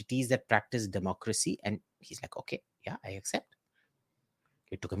political entities that practiced democracy. And he's like, okay, yeah, I accept.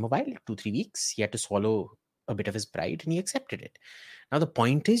 It took him a while, 2-3 weeks. He had to swallow a bit of his pride and he accepted it. Now, the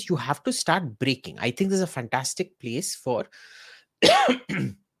point is you have to start breaking. I think there's a fantastic place for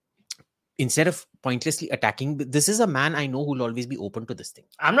instead of pointlessly attacking, this is a man I know who will always be open to this thing.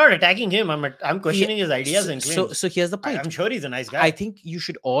 I'm not attacking him. I'm questioning his ideas and claims. So here's the point. I'm sure he's a nice guy. I think you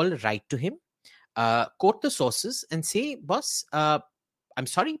should all write to him, quote the sources and say, boss, I'm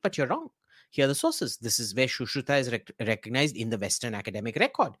sorry, but you're wrong. Here are the sources. This is where Sushruta is recognized in the Western academic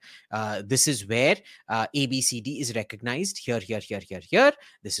record. This is where ABCD is recognized here.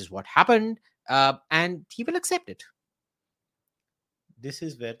 This is what happened. And he will accept it. This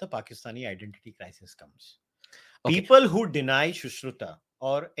is where the Pakistani identity crisis comes. Okay. People who deny Sushruta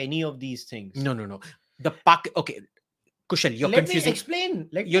or any of these things. No. Okay. Kushal, you're Let confusing. Me explain.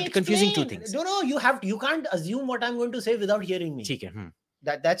 You're confusing two things. No, you can't assume what I'm going to say without hearing me.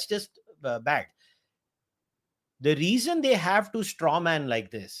 That's just bad. The reason they have to strawman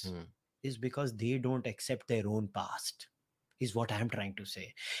like this is because they don't accept their own past, is what I'm trying to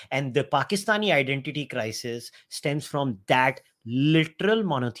say. And the Pakistani identity crisis stems from that literal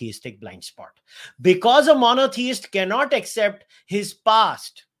monotheistic blind spot. Because a monotheist cannot accept his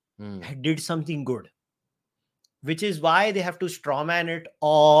past did something good, which is why they have to strawman it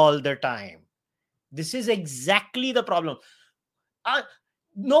all the time. This is exactly the problem.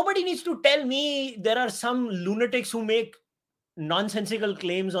 Nobody needs to tell me there are some lunatics who make nonsensical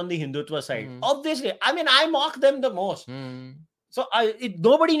claims on the Hindutva side. Obviously, I mock them the most. So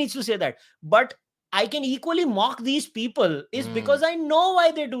nobody needs to say that. But I can equally mock these people is because I know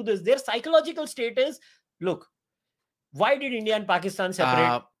why they do this. Their psychological state is, look, why did India and Pakistan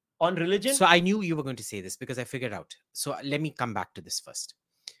separate on religion? So I knew you were going to say this because I figured out. So let me come back to this first.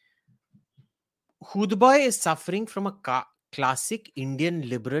 Hudboy is suffering from a classic Indian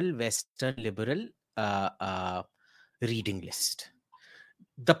liberal, Western liberal reading list.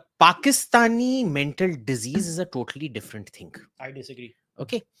 The Pakistani mental disease is a totally different thing. I disagree.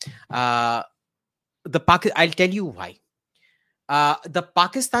 Okay. I'll tell you why. The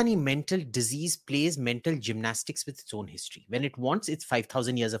Pakistani mental disease plays mental gymnastics with its own history. When it wants, it's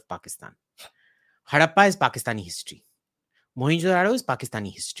 5,000 years of Pakistan. Harappa is Pakistani history. Mohenjo-daro is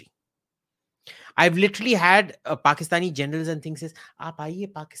Pakistani history. I've literally had Pakistani generals and things says, "Aap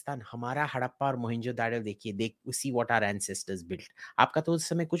aiye Pakistan, hamara Harappa aur Mohenjo-daro dekhiye, see what our ancestors built. Aapka to us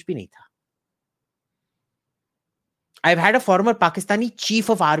samay kuch bhi nahi tha." I've had a former Pakistani chief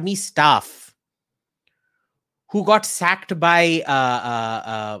of army staff who got sacked by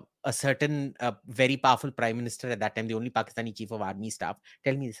a certain very powerful prime minister at that time, the only Pakistani chief of army staff,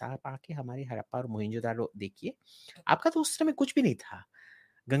 tell me, "Sahab, aake hamare Harappa aur Mohenjo-daro dekhiye. Aapka to us samay kuch bhi nahi tha.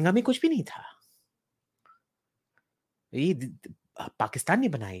 Ganga में कुछ भी नहीं था. ये पाकिस्तान ने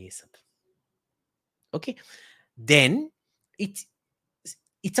बनाया ये सब. Okay, then it's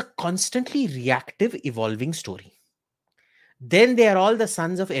a constantly reactive, evolving story. Then they are all the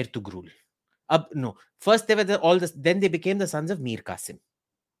sons of Ertugrul. No, first they were then they became the sons of Mir Qasim.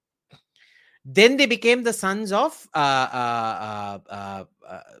 Then they became the sons of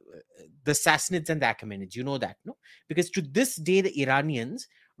the Sassanids and the Achaemenids. You know that, no? Because to this day, the Iranians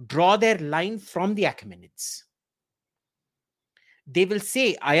draw their line from the Achaemenids. They will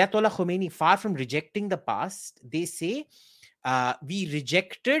say, Ayatollah Khomeini, far from rejecting the past, they say, we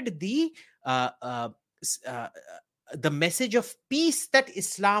rejected the message of peace that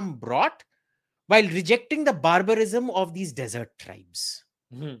Islam brought while rejecting the barbarism of these desert tribes.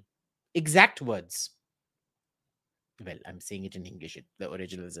 Mm-hmm. Exact words. Well, I'm saying it in English. The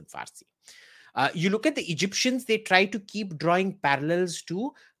original is in Farsi. You look at the Egyptians, they try to keep drawing parallels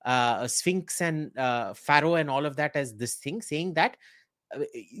to Sphinx and Pharaoh and all of that as this thing, saying that,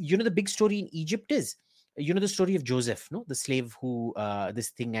 the big story in Egypt is, the story of Joseph, no, the slave who, this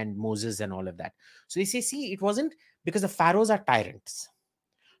thing, and Moses and all of that. So they say, see, it wasn't because the pharaohs are tyrants.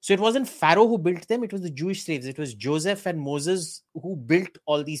 So it wasn't Pharaoh who built them, it was the Jewish slaves. It was Joseph and Moses who built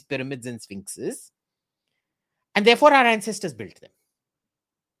all these pyramids and sphinxes. And therefore our ancestors built them.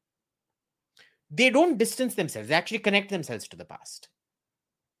 They don't distance themselves. They actually connect themselves to the past.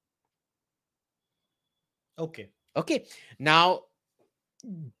 Okay. Now,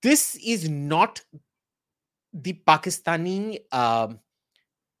 this is not the Pakistani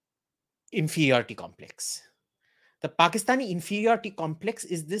inferiority complex. The Pakistani inferiority complex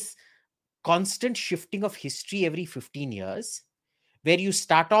is this constant shifting of history every 15 years, where you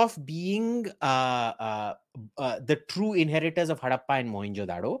start off being the true inheritors of Harappa and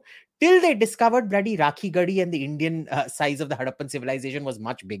Mohenjo-daro, till they discovered bloody Rakhi Gadi, and the Indian size of the Harappan civilization was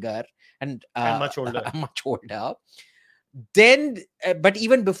much bigger and much older. Much older. Then, but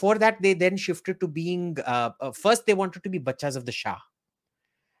even before that, they then shifted to being, first they wanted to be Bachas of the Shah.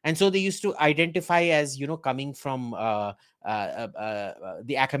 And so they used to identify as, coming from the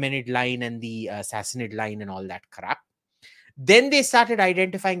Achaemenid line and the Sassanid line and all that crap. Then they started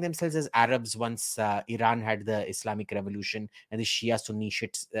identifying themselves as Arabs once Iran had the Islamic Revolution and the Shia Sunni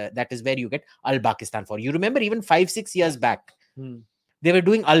shits. That is where you get Al-Pakistan for. You remember even 5-6 years back, they were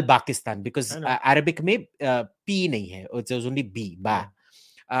doing Al-Pakistan because Arabic mein P nahi hai. It was only B, Ba.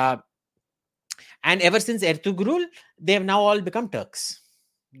 And ever since Ertugrul, they have now all become Turks.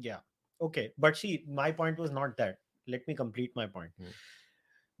 Yeah. Okay. But see, my point was not that. Let me complete my point.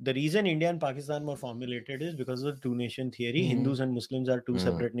 The reason India and Pakistan were formulated is because of the two-nation theory. Hindus and Muslims are two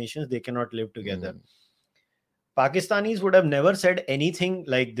separate nations. They cannot live together. Pakistanis would have never said anything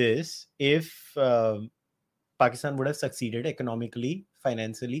like this if Pakistan would have succeeded economically,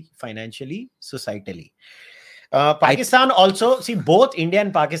 financially, societally. Pakistan also, see, both India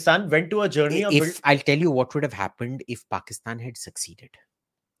and Pakistan went to a journey of... I'll tell you what would have happened if Pakistan had succeeded.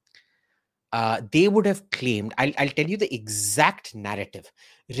 They would have claimed, I'll tell you the exact narrative.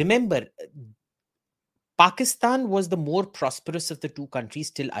 Remember, Pakistan was the more prosperous of the two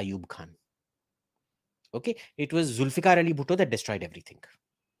countries till Ayub Khan. Okay, it was Zulfikar Ali Bhutto that destroyed everything.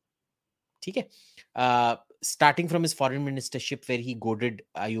 Okay, starting from his foreign ministership, where he goaded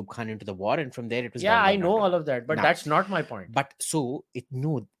Ayub Khan into the war, and from there it was... Yeah, I know all of that, but that's not my point. But so,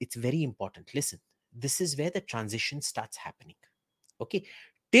 it's very important. Listen, this is where the transition starts happening. Okay,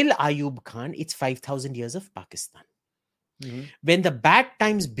 till Ayub Khan, it's 5,000 years of Pakistan. When the bad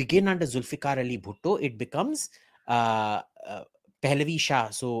times begin under Zulfikar Ali Bhutto, it becomes Pahlavi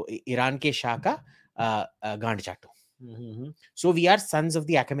Shah, so Iran ke Shah ka Gand Chato. So we are sons of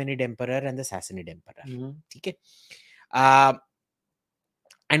the Achaemenid Emperor and the Sassanid Emperor. Okay?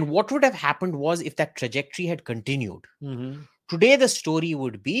 And what would have happened was, if that trajectory had continued, today the story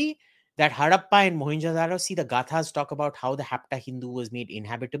would be that Harappa and Mohenjo-daro, see, the Gathas talk about how the Hapta Hindu was made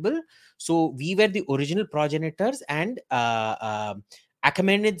inhabitable. So we were the original progenitors, and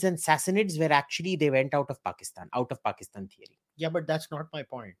Achaemenids and Sassanids were actually, they went out of Pakistan theory. Yeah, but that's not my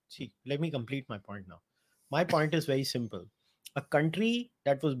point. See, let me complete my point now. My point is very simple. A country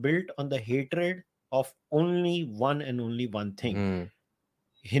that was built on the hatred of only one and only one thing,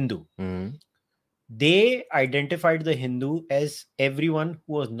 Hindu. They identified the Hindu as everyone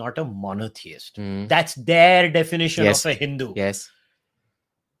who was not a monotheist. That's their definition of a Hindu. Yes.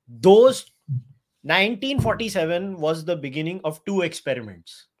 Those 1947 was the beginning of two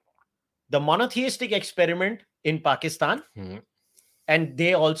experiments. The monotheistic experiment in Pakistan, and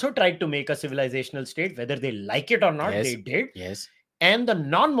they also tried to make a civilizational state, whether they like it or not, they did. Yes. And the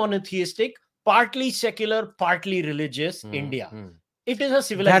non-monotheistic, partly secular, partly religious India. It is a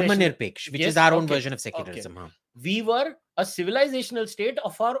civilization. Dharma-nirpeksh, which is our own version of secularism. Okay. We were a civilizational state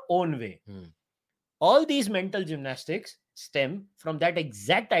of our own way. All these mental gymnastics stem from that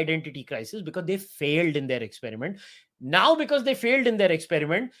exact identity crisis because they failed in their experiment. Now, because they failed in their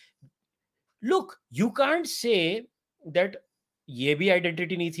experiment, look, you can't say that ye bhi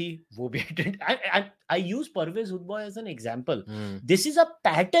identity nahi thi, wo bhi identity. I use Parvez Hudboy as an example. This is a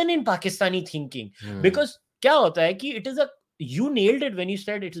pattern in Pakistani thinking. Because kya hota hai ki it is you nailed it when you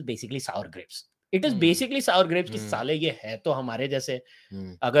said it is basically sour grapes. It is basically sour grapes कि साले ये है तो हमारे जैसे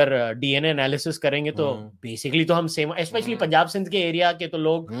अगर DNA analysis करेंगे तो बेसिकली तो हम सेम, स्पेशली पंजाब सिंध के एरिया के तो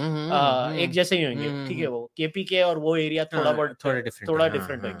लोग एक जैसे ही होंगे. ठीक है, वो केपी के और वो एरिया थोड़ा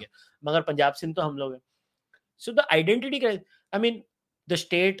डिफरेंट होंगे, मगर पंजाब सिंध तो हम लोग हैं. So the identity, I mean, the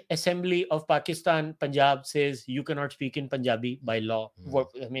State Assembly of Pakistan, Punjab says you cannot speak in Punjabi by law.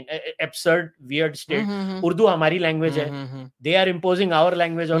 I mean, absurd, weird state. Urdu हमारी language है. They are imposing our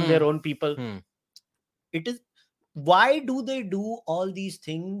language on their own people. It is, why do they do all these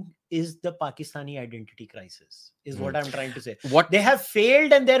things is the Pakistani identity crisis, is what I'm trying to say. What they have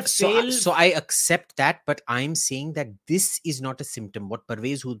failed and they're failed. So I accept that, but I'm saying that this is not a symptom. What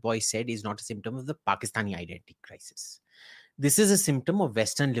Parvez Hudboy said is not a symptom of the Pakistani identity crisis. This is a symptom of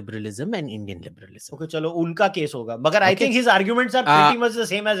Western liberalism and Indian liberalism. Okay, chalo, unka case hoga. But I think his arguments are pretty much the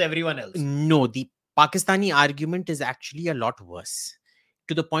same as everyone else. No, the Pakistani argument is actually a lot worse.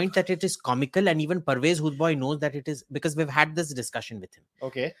 To the point that it is comical, and even Parvez Hudboy knows that it is, because we've had this discussion with him.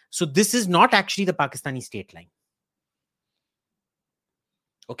 Okay. So this is not actually the Pakistani state line.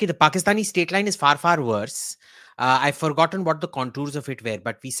 Okay, the Pakistani state line is far, far worse. I've forgotten what the contours of it were,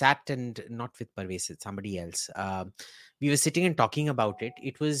 but we sat and, not with Parvez, it's somebody else. We were sitting and talking about it.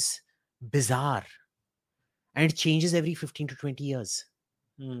 It was bizarre. And it changes every 15 to 20 years.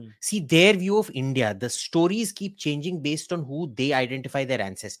 See, their view of India, the stories keep changing based on who they identify their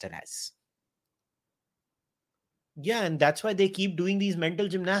ancestor as. Yeah, and that's why they keep doing these mental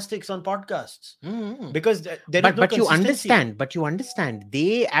gymnastics on podcasts. Because there is no but you understand,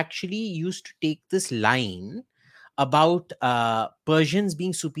 they actually used to take this line about Persians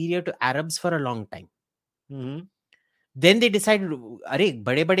being superior to Arabs for a long time. Then they decided, अरे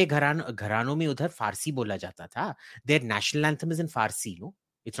बड़े-बड़े घरानों में उधर फारसी बोला जाता था. Their national anthem is in Farsi, no?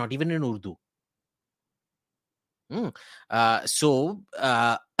 It's not even in Urdu. So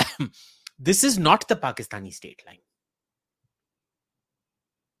this is not the Pakistani state line.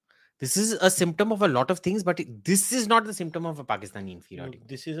 This is a symptom of a lot of things, but this is not the symptom of a Pakistani inferiority. No,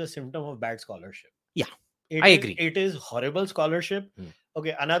 this is a symptom of bad scholarship. Yeah, I agree. It is horrible scholarship.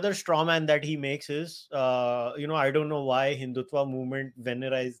 Okay, another straw man that he makes is, I don't know why Hindutva movement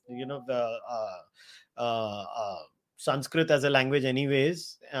venerized, Sanskrit as a language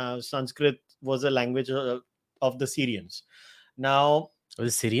anyways. Sanskrit was a language of the Syrians. Now,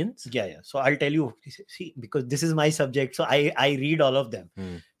 the Syrians? Yeah. So I'll tell you, see, because this is my subject, so I read all of them.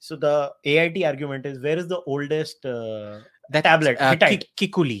 So the AIT argument is, where is the oldest tablet?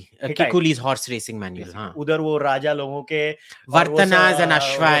 Kikuli. Kikuli's horse racing manual. Udhar wo Raja logon ke Vartanas and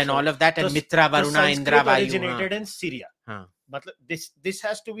Ashwa and all of that, and Mitra, Varuna, Indra, Vayu. Originated in Syria. This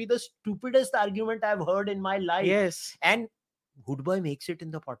has to be the stupidest argument I've heard in my life. Yes. And Hudboy makes it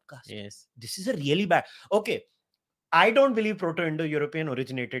in the podcast. Yes. This is a really bad. Okay. I don't believe Proto-Indo-European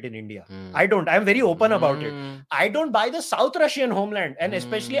originated in India. I don't. I'm very open about it. I don't buy the South Russian homeland. And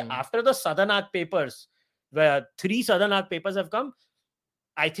especially after the Sadhanak papers, where 3 Sadhanak papers have come,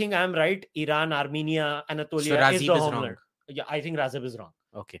 I think I'm right. Iran, Armenia, Anatolia is the homeland. Yeah, I think Razib is wrong.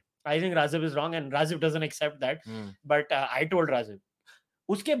 Okay. I think Razib is wrong and Razib doesn't accept that. But I told Razib.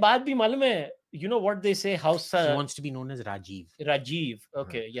 Uske baad bhi malum hai, you know what they say, how he wants to be known as Rajiv. Rajiv.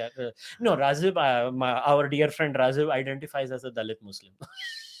 Okay, yeah. No, Razib, our dear friend Razib identifies as a Dalit Muslim.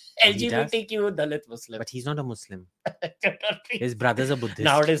 LGBTQ Dalit Muslim. But he's not a Muslim. His brother's a Buddhist.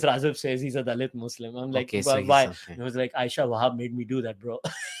 Nowadays, Razib says he's a Dalit Muslim. I'm like, okay, so why? He was like, Aisha Wahab made me do that, bro.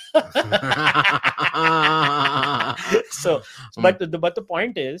 So, but the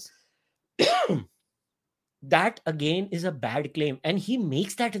point is that again is a bad claim, and he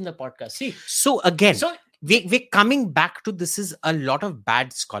makes that in the podcast. See, so again, we're coming back to this is a lot of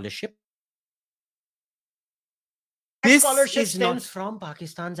bad scholarship. This scholarship stems from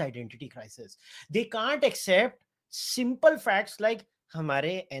Pakistan's identity crisis. They can't accept simple facts like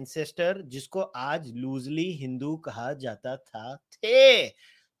हमारे ancestor जिसको आज loosely Hindu कहा जाता था थे.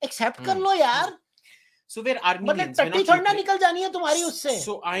 Accept कर लो यार. So we're Armenians. मतलब टट्टी थोड़ा निकल जानी है तुम्हारी उससे.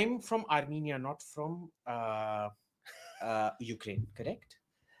 So I'm from Armenia, not from Ukraine, correct?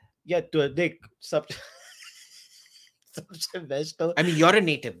 Yeah, to देख सब I mean, you're a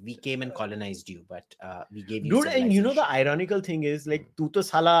native. We came and colonized you, but we gave you. Dude, and you know the ironical thing is, like, तू तो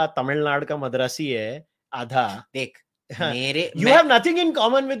साला तमिलनाडु का मद्रासी है आधा. देख, you have nothing in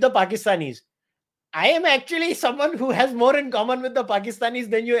common with the Pakistanis. I am actually someone who has more in common with the Pakistanis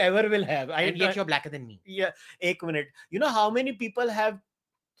than you ever will have. And yet you're blacker than me. Yeah, 1 minute. You know how many people have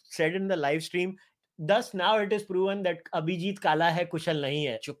said in the live stream, thus now it is proven that Abhijit काला है कुशल नहीं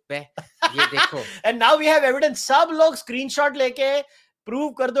है. चुप है, ये देखो. And now we have evidence. सब लोग screenshot लेके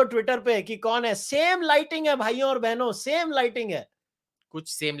prove कर दो Twitter पे कि कौन है. Same lighting है भाइयों और बहनों. Same lighting है. कुछ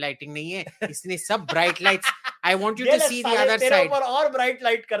same lighting नहीं है. इसने सब bright lights. I want you to see the other side. तेरे ऊपर और bright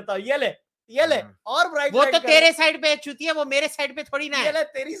light करता हूँ. ये ले और bright वो light तो तेरे साइड पे चुती है, वो मेरे साइड पे थोड़ी ना है. ये ले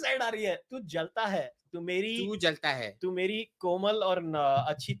तेरी साइड आ रही है. तू जलता है. तू जलता है. तू मेरी कोमल और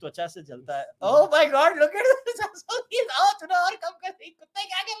अच्छी त्वचा से जलता है. Oh my God, look at this. तूने और कम कर दी. कुत्ते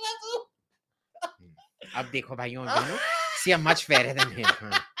क्या कर रहा तू? अब देखो भाइयों और बहनों, see I'm much fairer than him.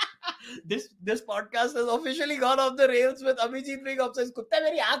 This podcast has officially gone off the rails with Abhijit being obsessed. कुत्ते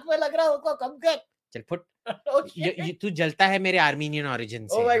मेरी आंख में लग रहा है, उसको कम कर. चल फुट. तू जलता है मेरे आर्मीनियन ऑरिजिन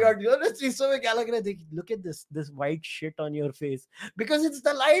से. Oh my God, you know शीशों में क्या लग रहा है? Look at this white shit on your face because it's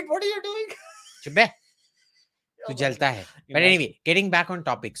the light. What are you doing? चुप है. तू जलता है. But anyway, getting back on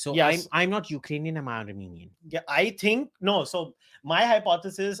topic. So yes. I'm not Ukrainian, I'm Armenian. Yeah, I think no. So my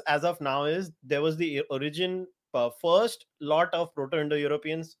hypothesis as of now is there was the origin. First lot of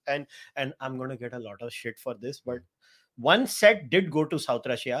Proto-Indo-Europeans, and I'm going to get a lot of shit for this, but one set did go to South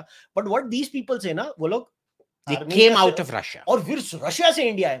Russia. But what these people say na, वो लोग they came out of Russia. और फिर Russia से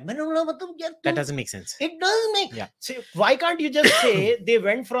India है. मैंने बोला मतलब यार that doesn't make sense. It doesn't make. Yeah. So why can't you just say they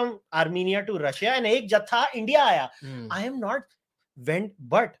went from Armenia to Russia and एक जत्था India आया? I am not went,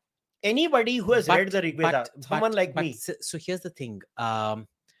 but anybody who has read the Rig Veda, someone like me. So here's the thing.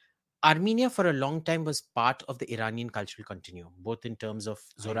 Armenia for a long time was part of the Iranian cultural continuum, both in terms of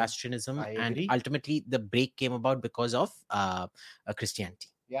Zoroastrianism and ultimately the break came about because of Christianity.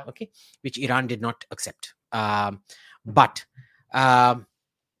 Yeah. Okay, which Iran did not accept. But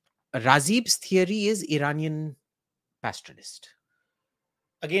Razib's theory is Iranian pastoralist.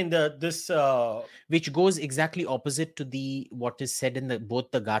 Again, this which goes exactly opposite to what is said in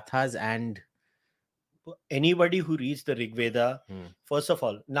both the Gathas and. Anybody who reads the Rig Veda, first of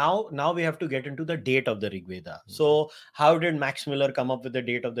all, now we have to get into the date of the Rig Veda. So how did Max Miller come up with the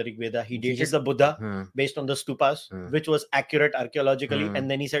date of the Rig Veda? He dated the Buddha based on the stupas, which was accurate archaeologically. And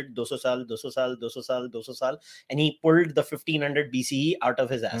then he said 200 saal, 200 saal, 200 saal, 200 saal. And he pulled the 1500 BCE out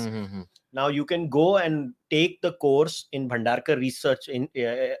of his ass. Now you can go and take the course in Bhandarkar Research in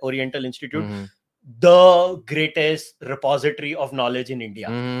Oriental Institute. The greatest repository of knowledge in India,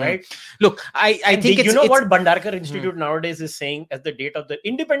 right? Look, I think you know what Bhandarkar Institute nowadays is saying as the date of the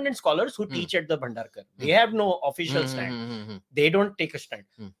independent scholars who teach at the Bhandarkar. They have no official stand. They don't take a stand.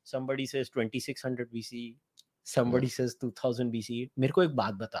 Somebody says 2600 BCE. Somebody says 2000 BCE. मेरे को एक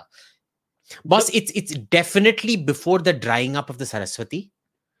बात बता. Boss, it's definitely before the drying up of the Saraswati.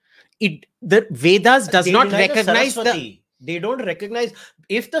 The Vedas does not recognize They don't recognize.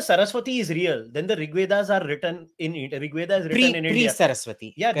 If the Saraswati is real, then the Rig Vedas are written in India. Rig Veda is written in India.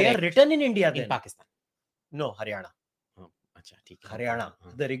 Pre-Saraswati. Yeah, correct. They are written in India then. In Pakistan. No, Haryana. Achha, Haryana.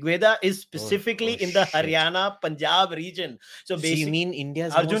 The Rig Veda is specifically in the Haryana, Punjab region. So basically, you mean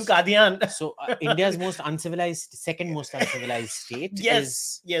India's Arjun Qadian. So India's second most uncivilized state.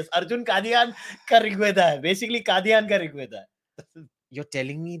 Yes, Arjun Qadian ka Rig Veda hai. Basically, Qadian ka Rig Veda hai. You're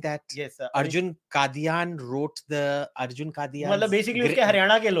telling me that yes, Arjun Qadian wrote the Arjun Qadian. मतलब basically उसके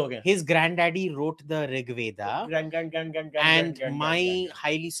हरियाणा के लोग हैं. His granddaddy wrote the Rig Veda. And my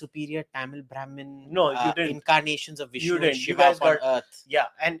highly superior Tamil Brahmin incarnations of Vishnu and Shiva on earth. Yeah,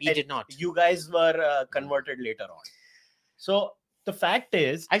 and he did not. You guys were converted later on. So the fact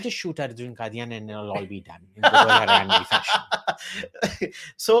is, I'll just shoot Arjun Qadian and it'll all be done in the Haryana fashion.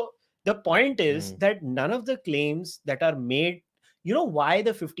 So the point is that none of the claims that are made. You know why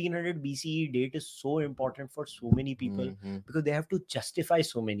the 1500 BCE date is so important for so many people? Because they have to justify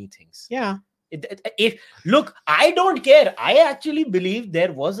so many things. Yeah. Look, I don't care. I actually believe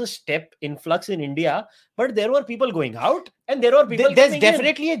there was a step influx in India, but there were people going out and there were people There's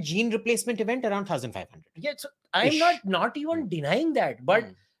definitely a gene replacement event around 1500. Yeah, so I'm not even denying that.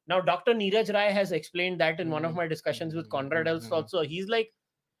 But now Dr. Neeraj Rai has explained that in one of my discussions with Conrad Elst also. He's like,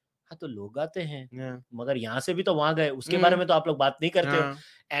 हाँ तो लोग आते हैं मगर यहाँ से भी तो वहां गए, उसके बारे में तो आप लोग बात नहीं करते हो.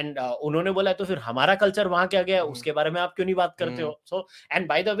 एंड उन्होंने बोला तो फिर हमारा कल्चर वहां क्या गया, उसके बारे में आप क्यों नहीं बात करते हो. So and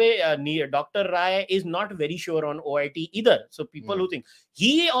by the way doctor Rai is not very sure on OIT either. So people who think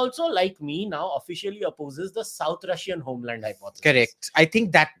he also, like me, now officially opposes the South Russian homeland hypothesis. Correct. I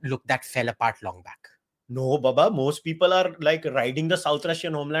think that fell apart long back. No, Baba, most people are like riding the South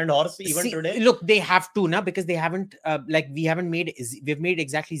Russian homeland horse even today. Look, they have to now, because they haven't we've made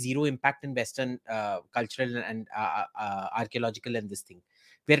exactly zero impact in Western cultural and archaeological and this thing.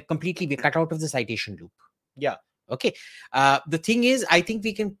 We're cut out of the citation loop. Yeah. Okay. The thing is, I think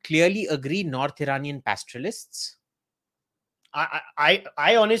we can clearly agree North Iranian pastoralists.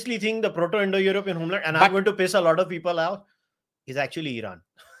 I honestly think the Proto-Indo-European homeland, and I'm going to piss a lot of people out, is actually Iran.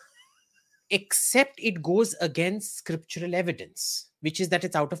 Except it goes against scriptural evidence, which is that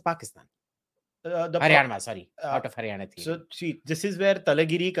it's out of Pakistan. Out of Haryana. So, see, this is where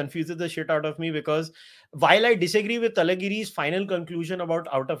Talagiri confuses the shit out of me, because while I disagree with Talagiri's final conclusion about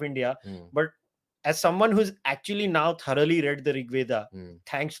out of India, but as someone who's actually now thoroughly read the Rig Veda,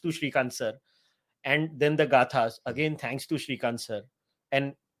 thanks to Shrikant sir, and then the Gathas, again, thanks to Shrikant sir,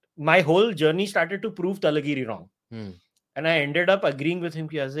 and my whole journey started to prove Talagiri wrong. And I ended up agreeing with him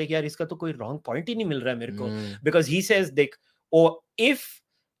कि ऐसे यार इसका तो कोई wrong point ही नहीं मिल रहा है मेरे को, because he says देख, if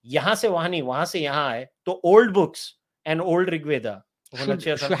यहाँ से वहाँ नहीं, वहाँ से यहाँ आए, तो old books and old Rig Veda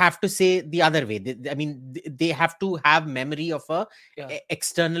should have to say the other way. They have to have memory of a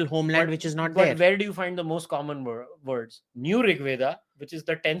external homeland which is not there. But where do you find the most common words? New Rig Veda, which is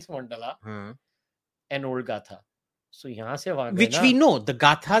the 10th mandala, and old Gatha. So यहाँ से वहाँ, which we know the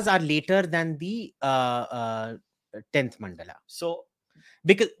Gathas are later than the 10th mandala. So,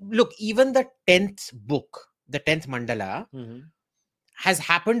 because look, even the 10th book, the 10th mandala, has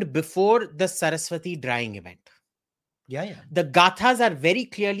happened before the Saraswati drying event. Yeah. The Gathas are very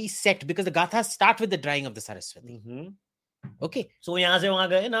clearly set because the Gathas start with the drying of the Saraswati. Okay. So यहाँ से वहाँ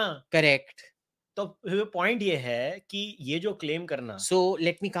गए ना. Correct. तो point ये है कि ये जो claim करना. So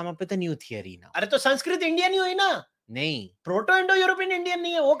let me come up with a new theory now. अरे तो संस्कृत इंडियन ही हुई ना. नहीं. Proto-Indo-European Indian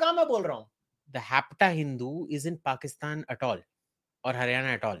नहीं है, वो काम मैं बोल रहा हूँ. The Hapta Hindu isn't Pakistan at all, or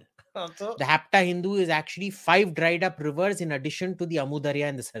Haryana at all. So, the Hapta Hindu is actually 5 dried up rivers in addition to the Amu Darya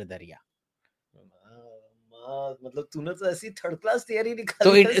and the Sar Darya. मतलब तूने तो ऐसी third class theory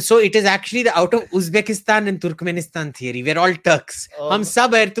निकाली. So it is actually the out of Uzbekistan and Turkmenistan theory. We're all Turks. हम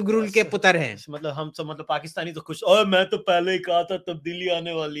सब Ertugrul के पुत्र हैं. मतलब हम सब मतलब पाकिस्तानी तो खुश. ओए मैं तो पहले ही कहा था तब्दीली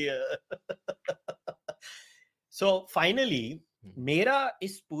आने वाली है. So finally, मेरा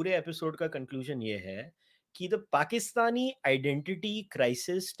इस पूरे एपिसोड का कंक्लूजन ये है कि the Pakistani identity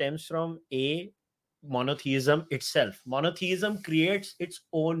crisis stems from monotheism itself. Monotheism creates its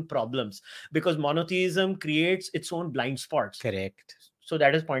own problems because monotheism creates its own blind spots. Correct. So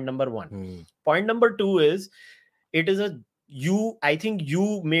that is point number 1. Point number 2 is, I think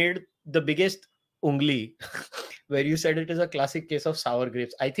you made the biggest ungli where you said it is a classic case of sour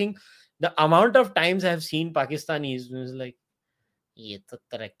grapes. I think the amount of times I have seen Pakistanis is like, ये तो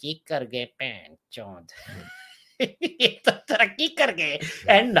तरक्की कर गए pan चौंद. ये तो तरक्की कर गए.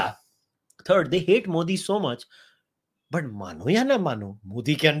 And third, they hate Modi so much, but मानो या ना मानो,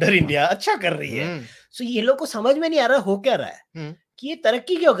 मोदी के अंडर इंडिया अच्छा कर रही है. So ये लोग को समझ में नहीं आ रहा हो क्या रहा है कि ये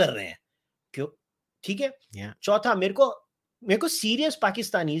तरक्की क्यों कर रहे हैं, क्यों. ठीक है. चौथा, मेरे को सीरियस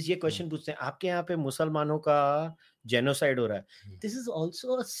पाकिस्तानीज ये क्वेश्चन पूछते हैं, आपके यहाँ पे मुसलमानों का genocide हो रहा है. This is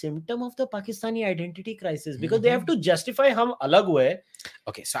also a symptom of the Pakistani identity crisis because they have to justify हम अलग हुए.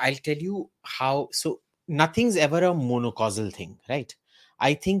 Okay, so I'll tell you how. So nothing's ever a monocausal thing, right?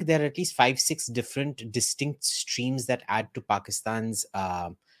 I think there are at least 5-6 different distinct streams that add to Pakistan's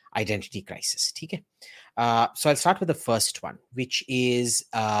identity crisis. Okay? So I'll start with the first one, which is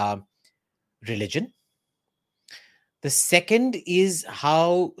religion. The second is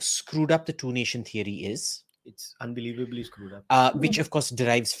how screwed up the two-nation theory is. It's unbelievably screwed up. Which, of course,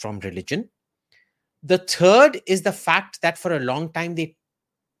 derives from religion. The third is the fact that for a long time,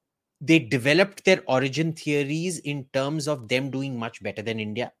 they developed their origin theories in terms of them doing much better than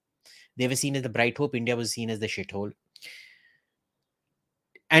India. They were seen as the bright hope. India was seen as the shithole.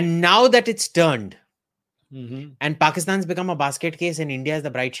 And now that it's turned, and Pakistan's become a basket case and India is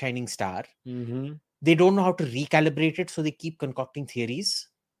the bright shining star, They don't know how to recalibrate it, so they keep concocting theories.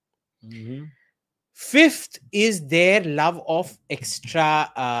 Mm-hmm. Fifth is their love of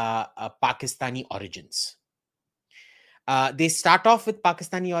extra Pakistani origins. They start off with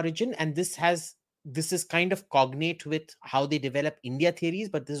Pakistani origin, and this is kind of cognate with how they develop India theories,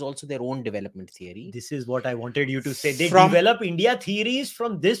 but this is also their own development theory. This is what I wanted you to say. They develop India theories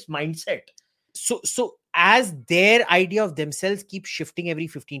from this mindset. So as their idea of themselves keeps shifting every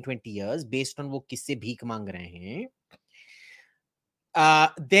 15-20 years based on wo kisse bheek mang rahe hain,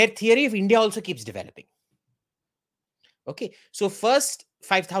 their theory of India also keeps developing. Okay, so first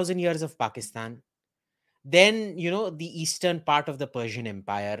 5,000 years of Pakistan, then the eastern part of the Persian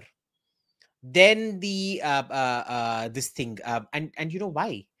Empire, then the this thing, and you know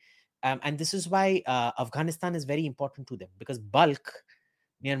why, and this is why Afghanistan is very important to them, because Balkh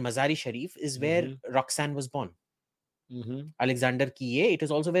near Mazar-e Sharif is where Roxanne was born. Alexander ki ye, it is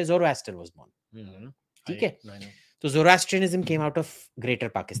also where Zoroaster was born. Okay. So Zoroastrianism came out of Greater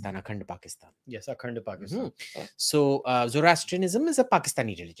Pakistan, Akhand Pakistan. Yes, Akhand Pakistan. So Zoroastrianism is a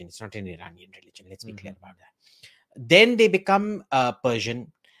Pakistani religion. It's not an Iranian religion. Let's be clear about that. Then they become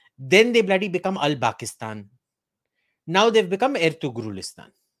Persian. Then they bloody become Al-Pakistan. Now they've become Ertughrulistan.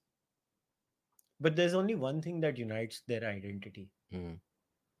 But there's only one thing that unites their identity.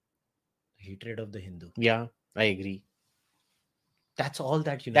 Hatred of the Hindu. Yeah, I agree. That's all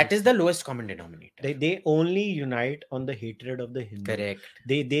that unites. That is the lowest common denominator. They only unite on the hatred of the Hindu. Correct.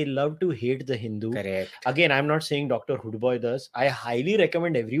 They love to hate the Hindu. Correct. Again, I'm not saying Dr. Hoodboy does. I highly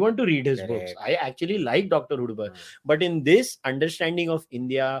recommend everyone to read his books. I actually like Dr. Hoodboy. But in this understanding of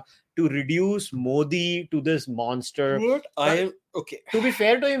India, to reduce Modi to this monster. Okay. To be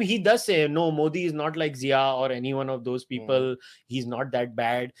fair to him, he does say, no, Modi is not like Zia or any one of those people. He's not that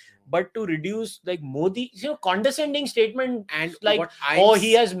bad. But to reduce like Modi, condescending statement, and like,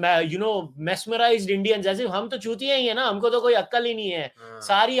 he has, mesmerized Indians. As if hum to chutiye hi hai na, humko to koi akkal hi nahi hai.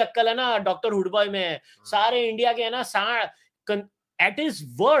 Sari akkal hai na Dr. Hoodboy mein. Sare India ke hai na, at his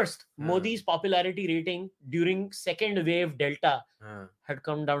worst, Modi's popularity rating during second wave Delta had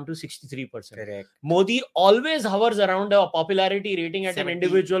come down to 63%. Correct. Modi always hovers around a popularity rating at 70, an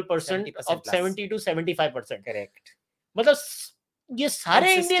individual person of 70 to 75%. Correct. मतलब ये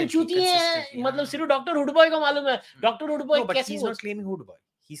सारे Indian चूतिए हैं, मतलब सिर्फ doctor हुडबॉय को मालूम है. Doctor हुडबॉय कैसे? He's not claiming Hoodboy.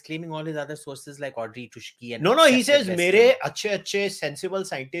 He's claiming all his other sources like Audrey Tushki and no, he says मेरे अच्छे sensible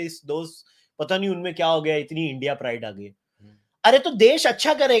scientists, those पता नहीं उनमें क्या हो गया, इतनी इंडिया प्राइड आ गई. अरे तो देश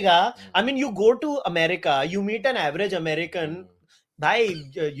अच्छा करेगा. I mean, you go to America, you meet an average American. Bhai,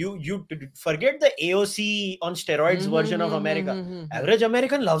 you forget the AOC on steroids version of America. Average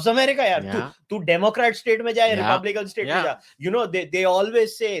American loves America, yaar. Tu Democrat state mein jaye, Republican state mein jaye. They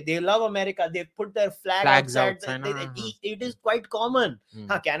always say they love America. They put their flags outside. It is quite common.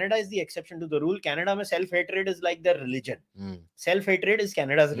 Canada is the exception to the rule. Canada mein self-hatred is like their religion. Self-hatred is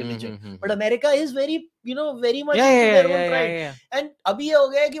Canada's religion. But America is very, very much their own pride. And abhi ye ho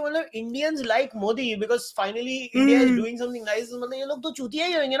gaya ki matlab Indians like Modi because finally India is doing something nice. Why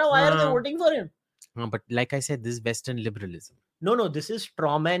are they voting for him? But like I said, this is Western liberalism. No, this is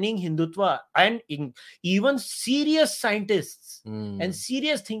strawmanning Hindutva. And even serious scientists and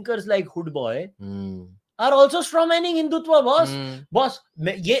serious thinkers like Hoodboy are also strawmanning Hindutva, boss.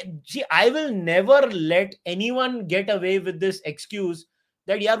 See, I will never let anyone get away with this excuse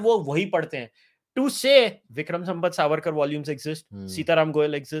that yaar wo wahi padhte hain. To say Vikram Sambat Savarkar volumes exist, Sitaram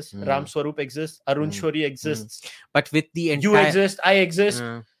Goel exists, Ram Swarup exists, Arun Shourie exists. But with the entire... You exist, I exist,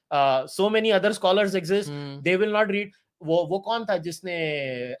 so many other scholars exist. They will not read. वो कौन था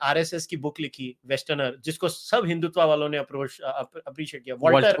जिसने RSS की book लिखी, westerner, जिसको सब हिंदुत्व वालों ने अप्रिशिएट किया?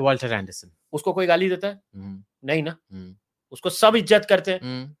 Walter Andersen. उसको कोई गाली देता है? नहीं ना. उसको सब इज्जत करते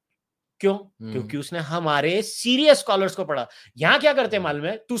हैं. क्यों? क्योंकि उसने हमारे सीरियस स्कॉलर्स को पढ़ा. यहाँ क्या करते हैं मालूम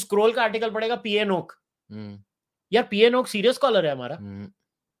है? तू स्क्रोल का आर्टिकल पढ़ेगा पीएन ओक. यार पीएन ओक सीरियस स्कॉलर है हमारा,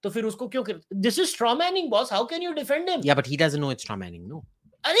 तो फिर उसको क्यों? This is strawmanning, boss. How can you defend him? या but he doesn't know it's strawmanning. No.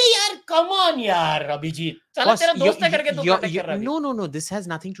 अरे यार कम ऑन यार अभिजीत, चला तेरा दोस्त है करके तो प्रोटेक्ट कर रहा है. No, this has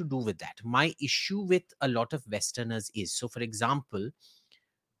nothing to do with that. My issue with a lot of Westerners is, so for example,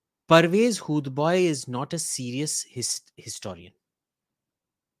 Parvez Hoodboy is not a serious historian.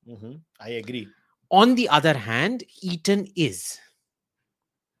 I agree. On the other hand, Eaton is.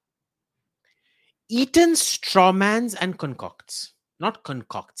 Eaton strawmans and concocts. Not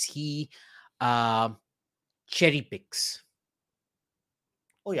concocts. He cherry picks.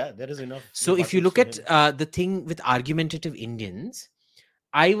 Oh yeah, there is enough. So if you look at the thing with argumentative Indians,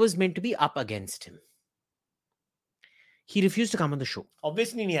 I was meant to be up against him. He refused to come on the show.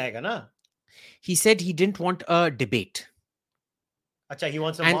 Obviously nahi aayega na. He said he didn't want a debate. Acha, he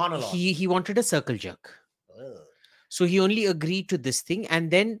wants a and monologue. he wanted a circle jerk. So he only agreed to this thing, and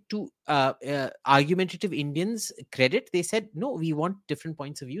then to argumentative Indians' credit, they said, no, we want different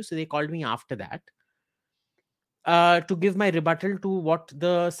points of view. So they called me after that to give my rebuttal to what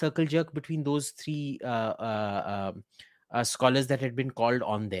the circle jerk between those three scholars that had been called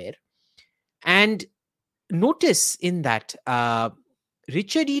on there. And notice in that,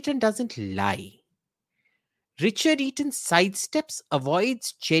 Richard Eaton doesn't lie. Richard Eaton sidesteps,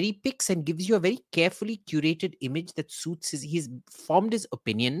 avoids, cherry picks, and gives you a very carefully curated image that suits he's formed his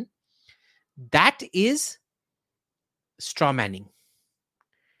opinion. That is straw manning.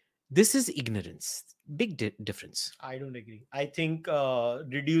 This is ignorance. Big difference. I don't agree. I think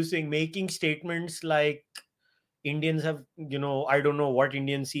making statements like Indians have, I don't know what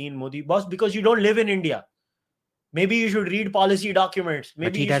Indians see in Modi. Boss, because you don't live in India. Maybe you should read policy documents. Maybe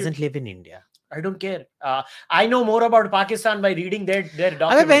but he doesn't live in India. I don't care. I know more about Pakistan by reading their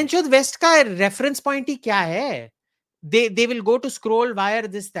documents. Abhi West ka reference point hi kya hai? They will go to scroll wire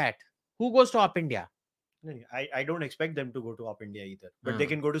this that. Who goes to Op India? I don't expect them to go to Op India either. But they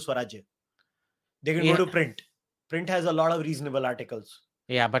can go to Swarajya. They can go to Print. Print has a lot of reasonable articles.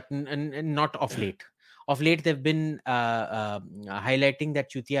 Yeah, but not of late. Of late, they've been highlighting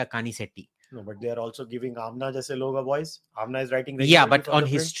that Chutiya Kani Setti. No, but they are also giving Amna jaise log a voice. Amna is writing. Yeah, but on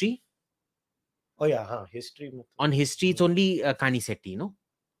history. Oh yeah, history. On history, it's only Kani Setti, no?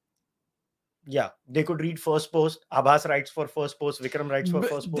 Yeah, they could read First Post. Abbas writes for First Post. Vikram writes for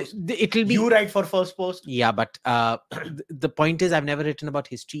First Post. It'll be you write for First Post. Yeah, but the point is, I've never written about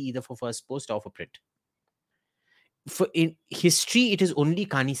history either for First Post or for print. In history, it is only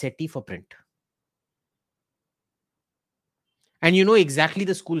Kani Setti for print. And you know exactly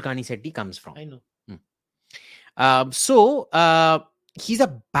the school Kani Setti comes from. I know. So he's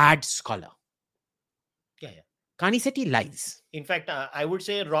a bad scholar. Yeah. Kani Setti lies. In fact, I would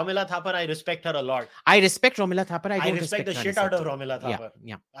say Romila Thapar, I respect her a lot. I respect Romila Thapar. I respect the shit out of Romila Thapar.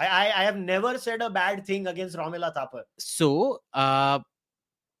 Yeah. I have never said a bad thing against Romila Thapar. So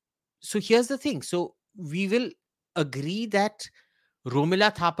here's the thing. So we will agree that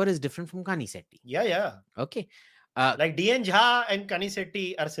Romila Thapar is different from Kani Setti. Yeah. Okay. Like D.N. Jha and Kani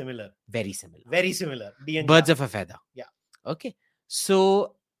Setti are similar. Very similar. Very similar. Birds of a feather. Yeah. Okay.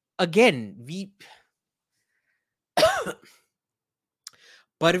 So again,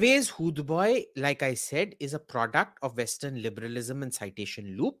 Parvez Hoodboy, like I said, is a product of Western liberalism and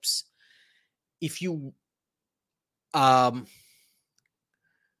citation loops. If you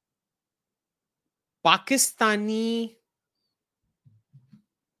Pakistani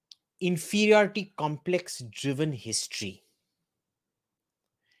inferiority complex driven history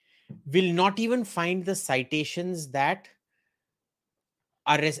will not even find the citations that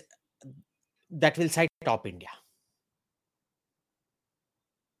will cite Top India.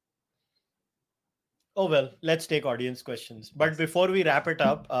 Oh, well, let's take audience questions. But before we wrap it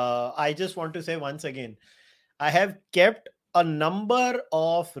up, I just want to say once again, I have kept a number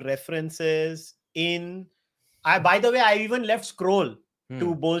of references in... by the way, I even left scroll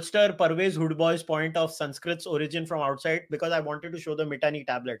to bolster Parvez Hoodboy's point of Sanskrit's origin from outside because I wanted to show the Mittani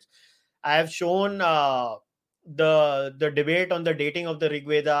tablets. I have shown the debate on the dating of the Rig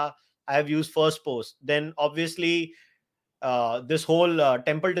Veda. I have used First Post. Then obviously... this whole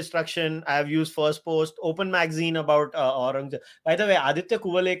temple destruction, I have used First Post. Open Magazine about Aurangzeb. By the way, Aditya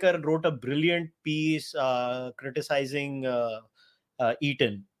Kuvalekar wrote a brilliant piece criticizing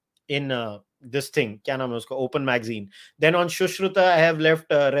Eaton in this thing, kya naam hai usko? Open Magazine. Then on Shushruta, I have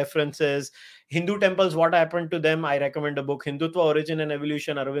left references. Hindu temples, what happened to them? I recommend a book, Hindutva, Origin and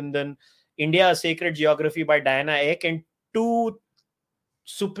Evolution, Aravindan. India, A Sacred Geography by Diana Eck, and 2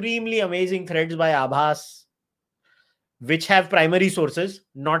 supremely amazing threads by Abbas, which have primary sources,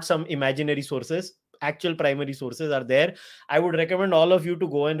 not some imaginary sources. Actual primary sources are there. I would recommend all of you to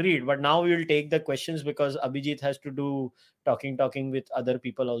go and read. But now we will take the questions because Abhijit has to do talking with other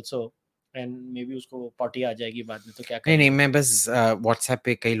people also. And maybe usko potty aa jayegi baad mein, to kya नहीं मैं बस WhatsApp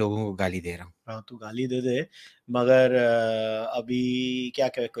पे कई लोगों को गाली दे रहा हूँ. हाँ, तू गाली दे मगर अभी क्या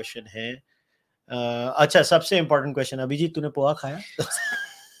क्वेश्चन है? अच्छा, सबसे इम्पोर्टेंट क्वेश्चन, अभिजीत तूने पोहा खाया?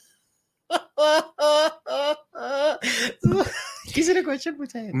 किसी ने क्वेश्चन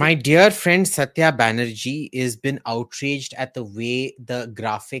पूछा है? My dear friend Satya Banerjee has been outraged at the way the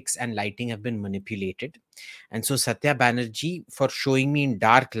graphics and lighting have been manipulated, and so Satya Banerjee, for showing me in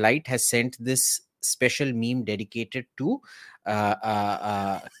dark light, has sent this special meme dedicated to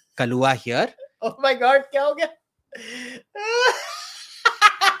Kalua here. Oh my God, क्या हो गया?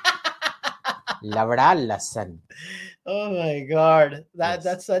 Lavada Lassan. Oh my God,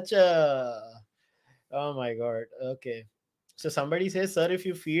 that's such a... Oh my God. Okay. So somebody says, sir, if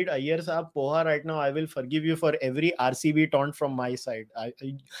you feed Iyer Saab poha right now, I will forgive you for every RCB taunt from my side.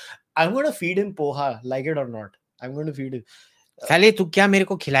 I'm going to feed him poha, like it or not. I'm going to feed him. साले तू क्या मेरे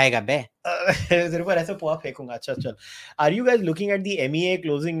को खिलाएगा बे? तेरे पर ऐसे पोहा फेंकूंगा. अच्छा चल. Are you guys looking at the MEA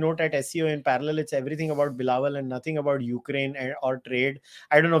closing note at SCO in parallel? It's everything about Bilawal and nothing about Ukraine or trade.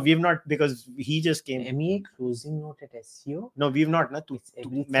 I don't know. We've not, because he just came. MEA closing note at SCO? No, we've not. Na,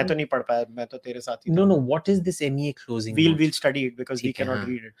 मैं तो नहीं पढ़ पाया. मैं तो तेरे साथ ही था. No. What is this MEA closing note? We'll study it because we cannot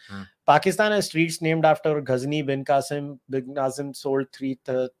read it. Pakistan has streets named after Ghazni bin Qasim. Bin Qasim sold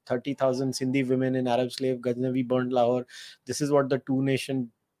 30,000 Sindhi women in Arab slave. Ghaznavi burned Lahore. This is what the two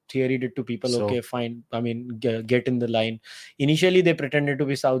nation theory did to people. So, okay, fine. I mean, get in the line. Initially, they pretended to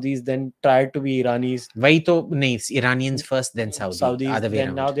be Saudis, then tried to be Iranis. Wahi to nahi, Iranians first, then Saudis.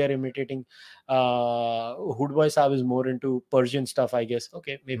 Then now they are imitating. Hood Boy Saab is more into Persian stuff, I guess.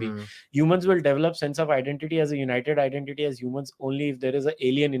 Okay, maybe. Humans will develop sense of identity as a united identity as humans only if there is an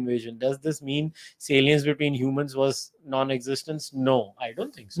alien invasion. Does this mean salience between humans was non-existence? No, I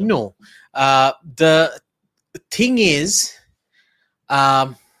don't think so. No. The thing is,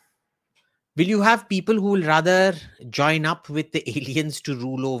 will you have people who will rather join up with the aliens to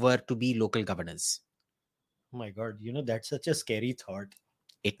rule over, to be local governors? Oh my God, that's such a scary thought.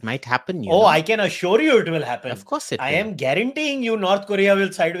 It might happen. I can assure you it will happen. Of course it will. I am guaranteeing you North Korea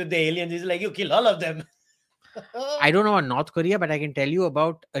will side with the aliens. It's like, you kill all of them. I don't know about North Korea, but I can tell you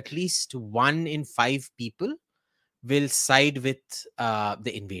about at least 1 in 5 people will side with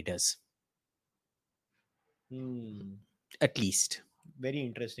the invaders. At least. Very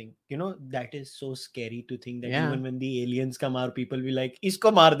interesting. That is so scary to think that even when the aliens come out, people will be like,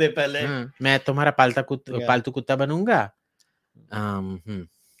 isko maar de pehle. मैं तुम्हारा पालतू कुत्ता बनूंगा.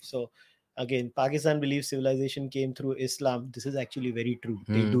 So again, Pakistan believes civilization came through Islam. This is actually very true.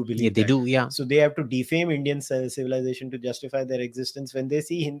 They do believe that. They do, yeah. So they have to defame Indian civilization to justify their existence. When they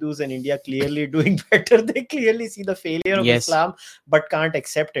see Hindus and India clearly doing better, they clearly see the failure of Islam, but can't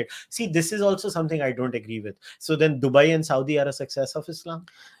accept it. See, this is also something I don't agree with. So then Dubai and Saudi are a success of Islam?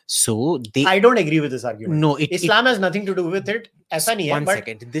 So I don't agree with this argument. No, Islam has nothing to do with it. Aisa nahi hai, one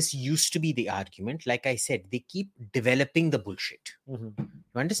second. This used to be the argument. Like I said, they keep developing the bullshit. You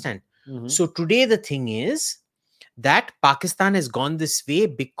understand? So today the thing is that Pakistan has gone this way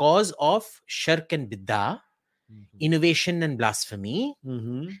because of shirk and bid'ah, innovation and blasphemy.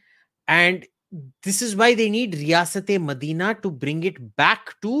 And this is why they need Riyasat-e-Madina to bring it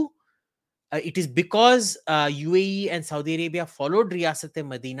back to it is because UAE and Saudi Arabia followed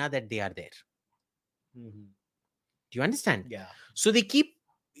Riyasat-e-Madina that they are there. Do you understand? Yeah. So they keep,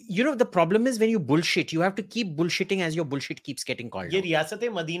 the problem is when you bullshit, you have to keep bullshitting as your bullshit keeps getting called. ये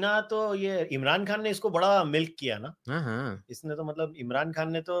रियासत-ए-मदीना तो ये इमरान खान ने इसको बड़ा milk किया ना. इसने तो मतलब इमरान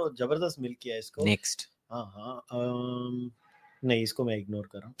खान ने तो जबरदस्त मिल्क किया इसको. Next. नहीं, इसको मैं इग्नोर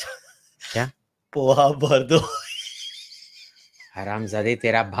कर रहा हूँ. क्या? पोहा भर दो. हरामजादे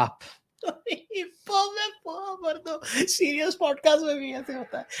तेरा बाप. पोहा भर दो. सीरियस पॉडकास्ट में भी ऐसे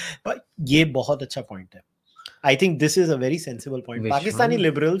होता है. पर ये बहुत अच्छा पॉइंट है. I think this is a very sensible point. Pakistani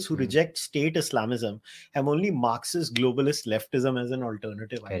liberals who reject state Islamism have only Marxist globalist leftism as an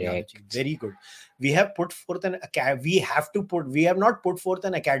alternative ideology. Very good. We have put forth we have not put forth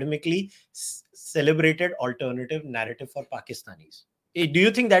an academically celebrated alternative narrative for Pakistanis. Do you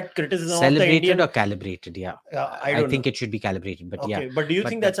think that criticism celebrated of the Indian or calibrated? Yeah, I think it should be calibrated. But okay. But do you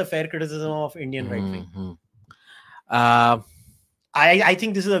think that's a fair criticism of Indian right wing? I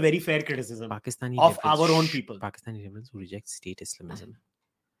think this is a very fair criticism of our own people. Pakistani rebels who reject state Islamism.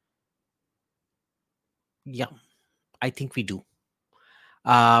 Yeah, I think we do.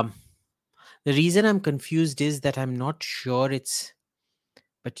 The reason I'm confused is that I'm not sure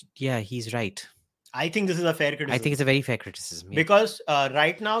but yeah, he's right. I think this is a fair criticism. I think it's a very fair criticism. Yeah. Because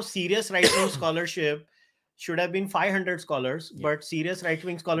right now, serious right-wing scholarship should have been 500 scholars, but serious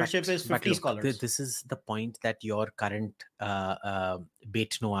right-wing scholarship is 50 scholars. This is the point that your current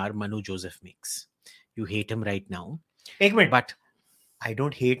bête noir Manu Joseph makes. You hate him right now. Ek minute. But I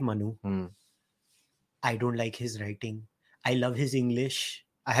don't hate Manu. I don't like his writing. I love his English.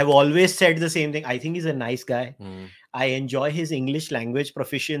 I have always said the same thing. I think he's a nice guy. I enjoy his English language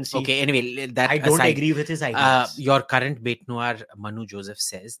proficiency. Okay, anyway, I don't agree with his ideas. Your current bête noir, Manu Joseph,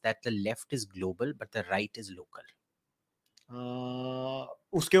 says that the left is global, but the right is local.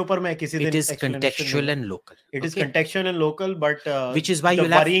 उसके ऊपर मैं किसी दिन it is contextual and local. It is contextual and local, but which is why the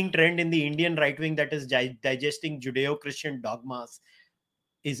worrying trend in the Indian right wing that is digesting Judeo-Christian dogmas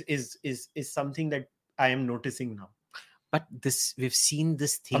is something that I am noticing now. But we've seen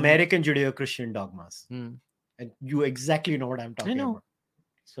this thing. American Judeo-Christian dogmas. And you exactly know what I'm talking about.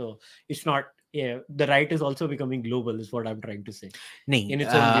 So it's not. Yeah, the right is also becoming global, is what I'm trying to say. Nahin, In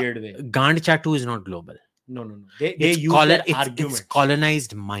its own weird way. Gand Chatu is not global. No. They use their arguments. It's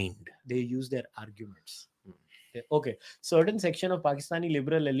colonized mind. They use their arguments. Okay. Certain section of Pakistani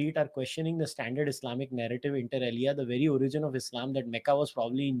liberal elite are questioning the standard Islamic narrative inter alia, the very origin of Islam, that Mecca was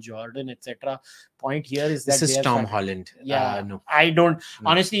probably in Jordan, etc. Point here is that this is Tom Holland. Yeah, no, I don't.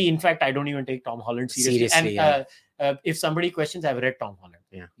 Honestly, in fact, I don't even take Tom Holland seriously. And yeah. If somebody questions, I've read Tom Holland.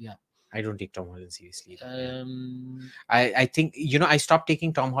 Yeah. I don't take Tom Holland seriously. I think, I stopped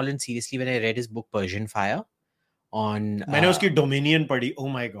taking Tom Holland seriously when I read his book Persian Fire. मैंने उसकी Dominion पढ़ी. Oh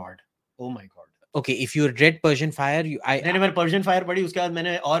my god. Okay, if you read Persian Fire, मैंने Persian Fire पढ़ी, उसके बाद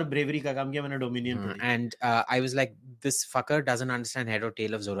मैंने और bravery का काम किया, मैंने Dominion पढ़ी. And I was like, this fucker doesn't understand head or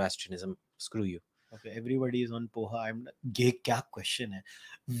tail of Zoroastrianism. Screw you. Okay, everybody is on Poha. I'm ये क्या question है?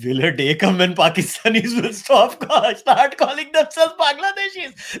 Will a day come when Pakistanis will start calling themselves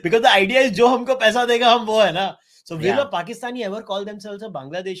Bangladeshis? Because the idea is जो हमको पैसा देगा हम वो है ना. So will a Pakistani ever call themselves a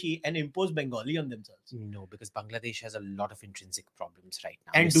Bangladeshi and impose Bengali on themselves? No, because Bangladesh has a lot of intrinsic problems right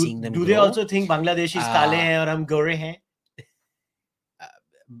now. And do they also think Bangladeshis काले हैं और हम गोरे हैं?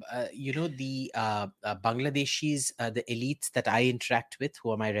 The Bangladeshis, the elites that I interact with,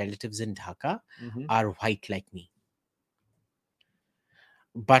 who are my relatives in Dhaka, are white like me.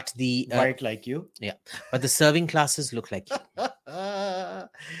 But the white like you? Yeah. But the serving classes look like you.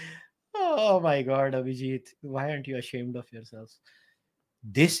 Oh my God, Abhijit. Why aren't you ashamed of yourself?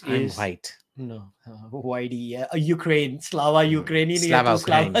 I'm white. No. Whitey, yeah. Ukraine. Slava Ukraine. Slava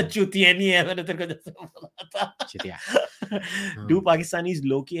Ukraine. Chutiya nahi hai. मैंने तेरे को जैसे बोला था. Do Pakistanis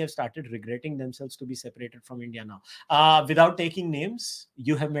low-key have started regretting themselves to be separated from India now? Without taking names,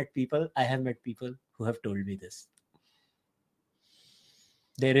 you have met people, I have met people who have told me this.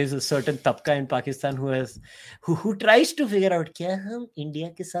 There is a certain tabka in Pakistan who tries to figure out क्या हम India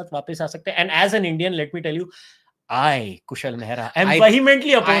के साथ वापस आ सकते हैं. And as an Indian, let me tell you, I, Kushal Mehra, am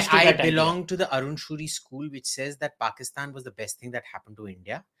vehemently opposed to that. I belong to the Arun Shuri school, which says that Pakistan was the best thing that happened to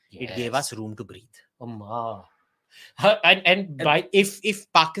India. Yes. It gave us room to breathe. Oh,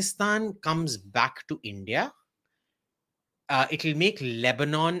 if Pakistan comes back to India, it will make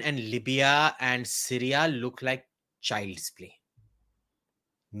Lebanon and Libya and Syria look like child's play.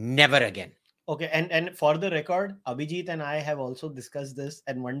 Never again. Okay, and for the record, Abhijit and I have also discussed this,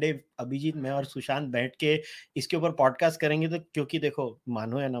 and one day Abhijit, मैं और सुशांत बैठ के इसके ऊपर podcast करेंगे. तो क्योंकि देखो,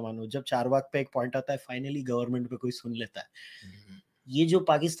 मानो या ना मानो, जब चारबाग पे एक पॉइंट आता है, फाइनली गवर्नमेंट पे कोई सुन लेता है. ये जो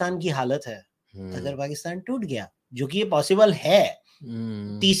पाकिस्तान की हालत है, अगर पाकिस्तान टूट गया, जो कि ये पॉसिबल है,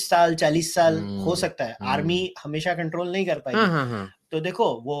 30 साल 40 साल हो सकता है, आर्मी हमेशा कंट्रोल नहीं कर पाएगी. तो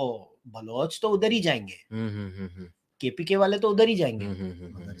देखो, वो बलोच तो उधर ही जाएंगे, केपीके वाले तो उधर ही जाएंगे,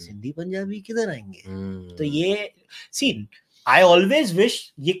 मगर सिंधी पंजाबी किधर आएंगे? तो ये सीन, आई ऑलवेज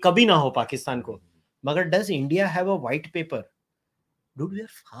विश ये कभी ना हो पाकिस्तान को. मगर does India have a white paper? Dude, we are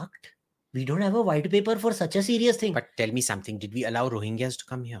fucked. We don't have a white paper for such a serious thing. But tell me something, did we allow Rohingyas to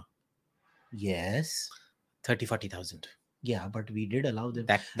come here? Yes. 30,000-40,000. Yeah, but we did allow them.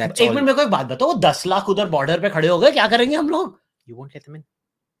 That's एक minute मेरे को एक बात बताओ, 10 लाख उधर border पे खड़े हो गए, क्या करेंगे हम लोग? You won't let them in.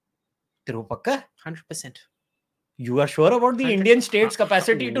 तेरे पक्का? 100%. You are sure about the Indian state's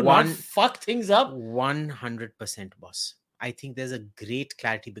capacity to not fuck things up? 100%, boss. I think there's a great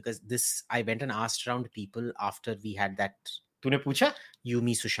clarity because I went and asked around people after we had that. तूने पूछा?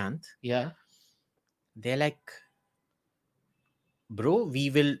 Yumi Sushant. Yeah. They're like, bro, we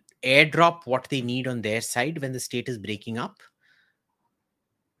will airdrop what they need on their side when the state is breaking up.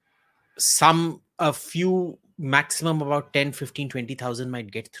 A few, maximum about 10, 15, 20,000 might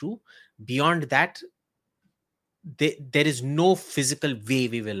get through. Beyond that, there is no physical way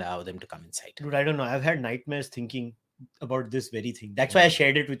we will allow them to come inside. Dude, I don't know. I've had nightmares thinking about this very thing. That's why I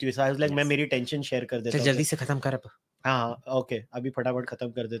shared it with you. So I was like, मैं मेरी tension share कर देता हूँ. जल्दी से खत्म कर अब. हाँ, okay. अभी फटाफट खत्म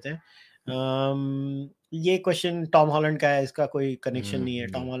कर देते हैं. ये क्वेश्चन टॉम हॉलैंड का है, इसका कोई कनेक्शन नहीं है.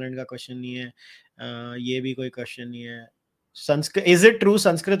 टॉम हॉलैंड का क्वेश्चन नहीं है. ये भी कोई क्वेश्चन नहीं है. Sanskrit, is it true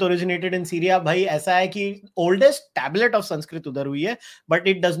Sanskrit originated in Syria? भाई ऐसा है कि ओल्डेस्ट टैबलेट ऑफ संस्कृत उधर हुई है, but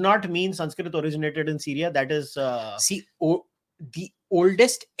it does not mean Sanskrit originated in Syria. That is the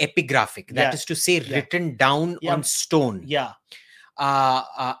oldest epigraphic, that is to say written down on stone,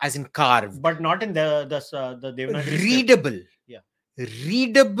 as in carved, but not in the Devanagari readable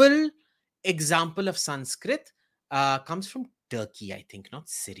readable example of Sanskrit comes from Turkey, I think, not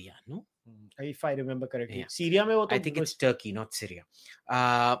Syria. No, if I remember correctly. Syria mein wo to I think it's Turkey, not Syria.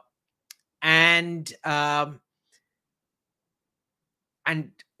 And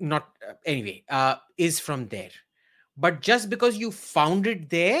not anyway, is from there. But just because you found it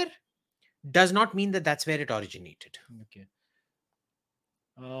there does not mean that that's where it originated. Okay.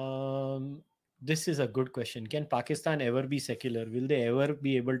 This is a good question. Can Pakistan ever be secular? Will they ever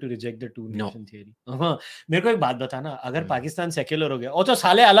be able to reject the two nation theory? मेरे को एक बात बता ना, अगर Pakistan secular हो गया, ओ तो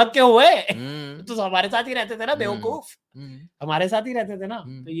साले अलग क्यों हुए? तो हमारे साथ ही रहते थे ना बेवकूफ, हमारे साथ ही रहते थे ना,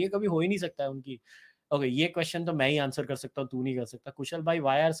 तो ये कभी हो ही नहीं सकता है उनकी. Okay, ये क्वेश्चन तो मैं ही आंसर कर सकता हूँ, तू नहीं कर सकता. कुशल भाई,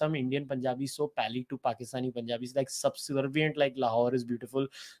 why are some Indian Punjabis so pally to Pakistani Punjabis, like subservient, like Lahore is beautiful?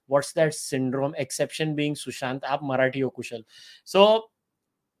 What's that syndrome? Exception being Sushant. आप मराठी हो कुशल. So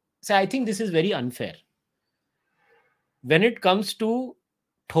I think this is very unfair. When it comes to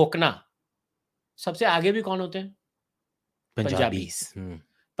ठोकना, सबसे आगे भी कौन होते हैं? Punjabis.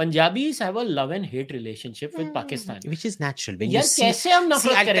 Punjabis have a love and hate relationship with Pakistan, which is natural. When यार कैसे हम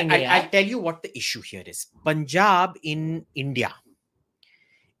नफरत करेंगे यार? I'll tell you what the issue here is. Punjab in India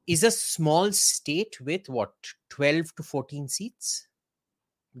is a small state with what, 12 to 14 seats?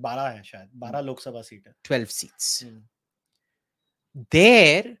 12 है शायद, 12 Lok Sabha seat है. 12 seats.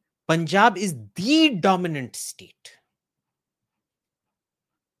 There, Punjab is the dominant state.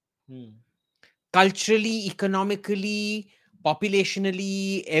 Culturally, economically,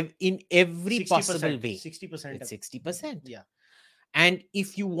 populationally, in every 60%, possible way. 60%. It's 60%. Yeah. And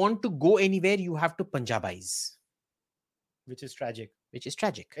if you want to go anywhere, you have to Punjabize. Which is tragic.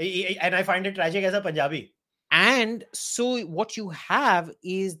 And I find it tragic as a Punjabi. And so what you have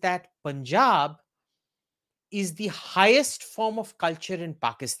is that Punjab is the highest form of culture in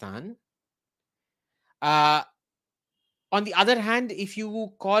Pakistan. On the other hand, if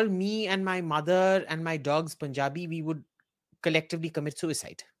you call me and my mother and my dogs Punjabi, we would collectively commit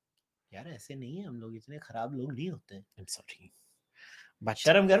suicide. यार ऐसे नहीं है, हम लोग इतने खराब लोग नहीं होते हैं. I'm sorry. But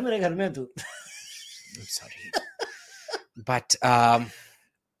शर्म कर, मेरे घर में तू. I'm sorry. But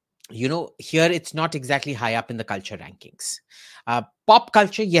you know, here it's not exactly high up in the culture rankings. Pop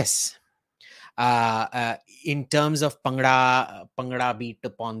culture, yes. In terms of Pangra beat,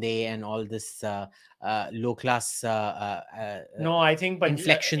 Ponde and all this low class no, I think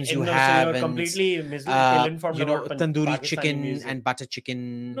inflections you have, you're and completely ill-informed, you know, about tandoori Pakistani chicken music. And butter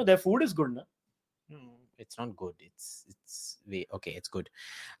chicken. No, their food is good, no? No, it's not good. It's okay, it's good.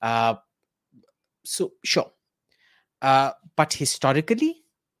 So sure. But historically,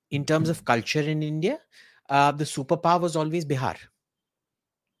 in terms of culture in India, the superpower was always Bihar.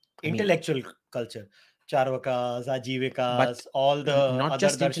 Intellectual culture. Charvakas, Ajivikas, all the not other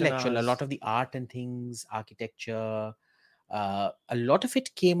just intellectual, a darshanas. lot of the art and things, architecture, a lot of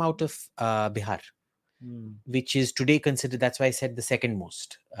it came out of Bihar, which is today considered, that's why I said the second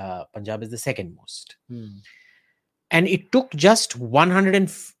most. Punjab is the second most. And it took just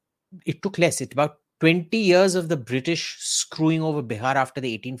it took less. It about 20 years of the British screwing over Bihar after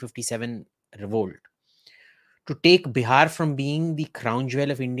the 1857 revolt to take Bihar from being the crown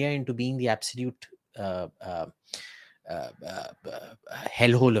jewel of India into being the absolute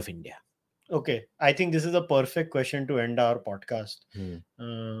hellhole of India. Okay, I think this is a perfect question to end our podcast.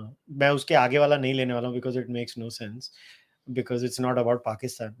 मैं उसके आगे वाला नहीं लेने वाला हूँ because it makes no sense. Because it's not about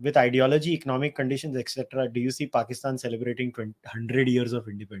Pakistan. With ideology, economic conditions, etc., do you see Pakistan celebrating 100 years of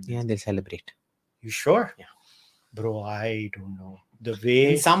independence? Yeah, they'll celebrate. You sure? Yeah. Bro, I don't know. The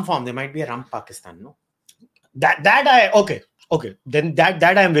way... In some form, there might be a Rump Pakistan, no? Okay. Then that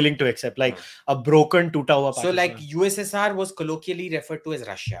I am willing to accept. Like a broken, tuta hua Pakistan. So like USSR was colloquially referred to as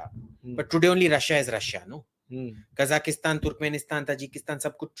Russia. But today only Russia is Russia, no? Kazakhstan, Turkmenistan, Tajikistan,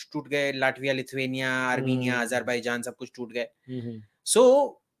 सब कुछ टूट गए. Latvia, Lithuania, Armenia, Azerbaijan, सब कुछ टूट गए.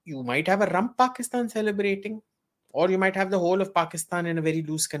 So you might have a Rump Pakistan celebrating, or you might have the whole of Pakistan in a very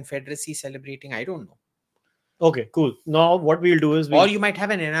loose confederacy celebrating. I don't know. Okay, cool. Now what we'll do is... Or you might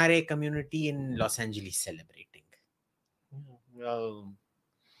have an NRA community in Los Angeles celebrating.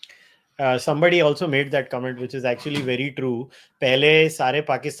 Somebody also made that comment, which is actually very true. पहले सारे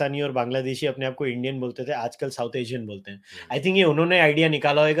पाकिस्तानी और बांग्लादेशी अपने आप को Indian बोलते थे, आजकल south Asian बोलते हैं. I think ये उन्होंने आइडिया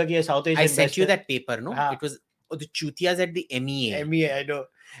निकाला होगा कि ये South Asian. I sent you that paper, no? It was the chutias at the MEA. MEA, I know.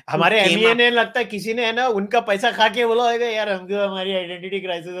 हमारे MEA ने लगता है किसी ने है ना उनका पैसा खा के बोला होगा यार हमको हमारी आइडेंटिटी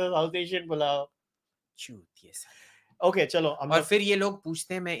क्राइसिस है, साउथ एशियन बुलाओ. चूतिया. ओके चलो. और फिर ये लोग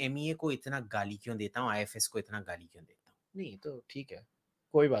पूछते हैं मैं MEA को इतना गाली क्यों देता हूँ, IFS को इतना गाली क्यों देता हूँ. नहीं तो ठीक है,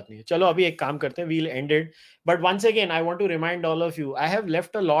 कोई बात नहीं है. चलो अभी एक काम करते हैं, we'll end it. But once again, I want to remind all of you, I have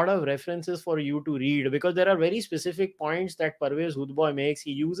left a lot of references for you to read because there are very specific points that Parvez Hudboy makes.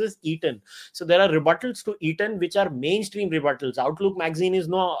 He uses Eaton. So there are rebuttals to Eaton which are mainstream rebuttals. Outlook magazine is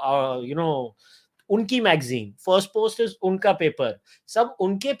no, उनकी magazine. Firstpost is उनका paper. सब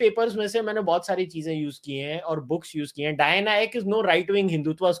उनके papers में से मैंने बहुत सारी चीजें यूज की हैं और बुक्स यूज की हैं. Diana Eck is no right wing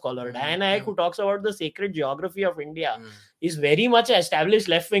Hindutva scholar. Diana Eck who talks about the sacred geography of India is very much established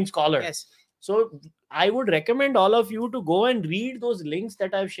left wing scholar. So I would recommend all of you to go and read those links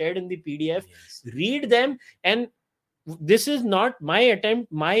that I've shared in the PDF. Yes. Read them. And this is not my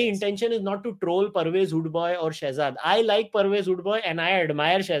attempt. My intention is not to troll Parvez Hoodboy or Shehzad. I like Parvez Hoodboy and I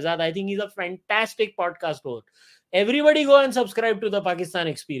admire Shehzad. I think he's a fantastic podcast host. Everybody go and subscribe to the Pakistan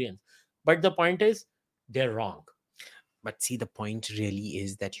Experience. But the point is, they're wrong. But see, the point really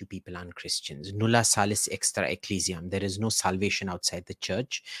is that you people aren't Christians. Nulla salis extra ecclesiam. There is no salvation outside the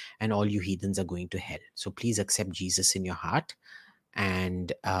church, and all you heathens are going to hell. So please accept Jesus in your heart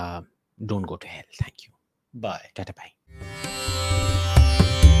and don't go to hell. Thank you. Bye. Tata bye.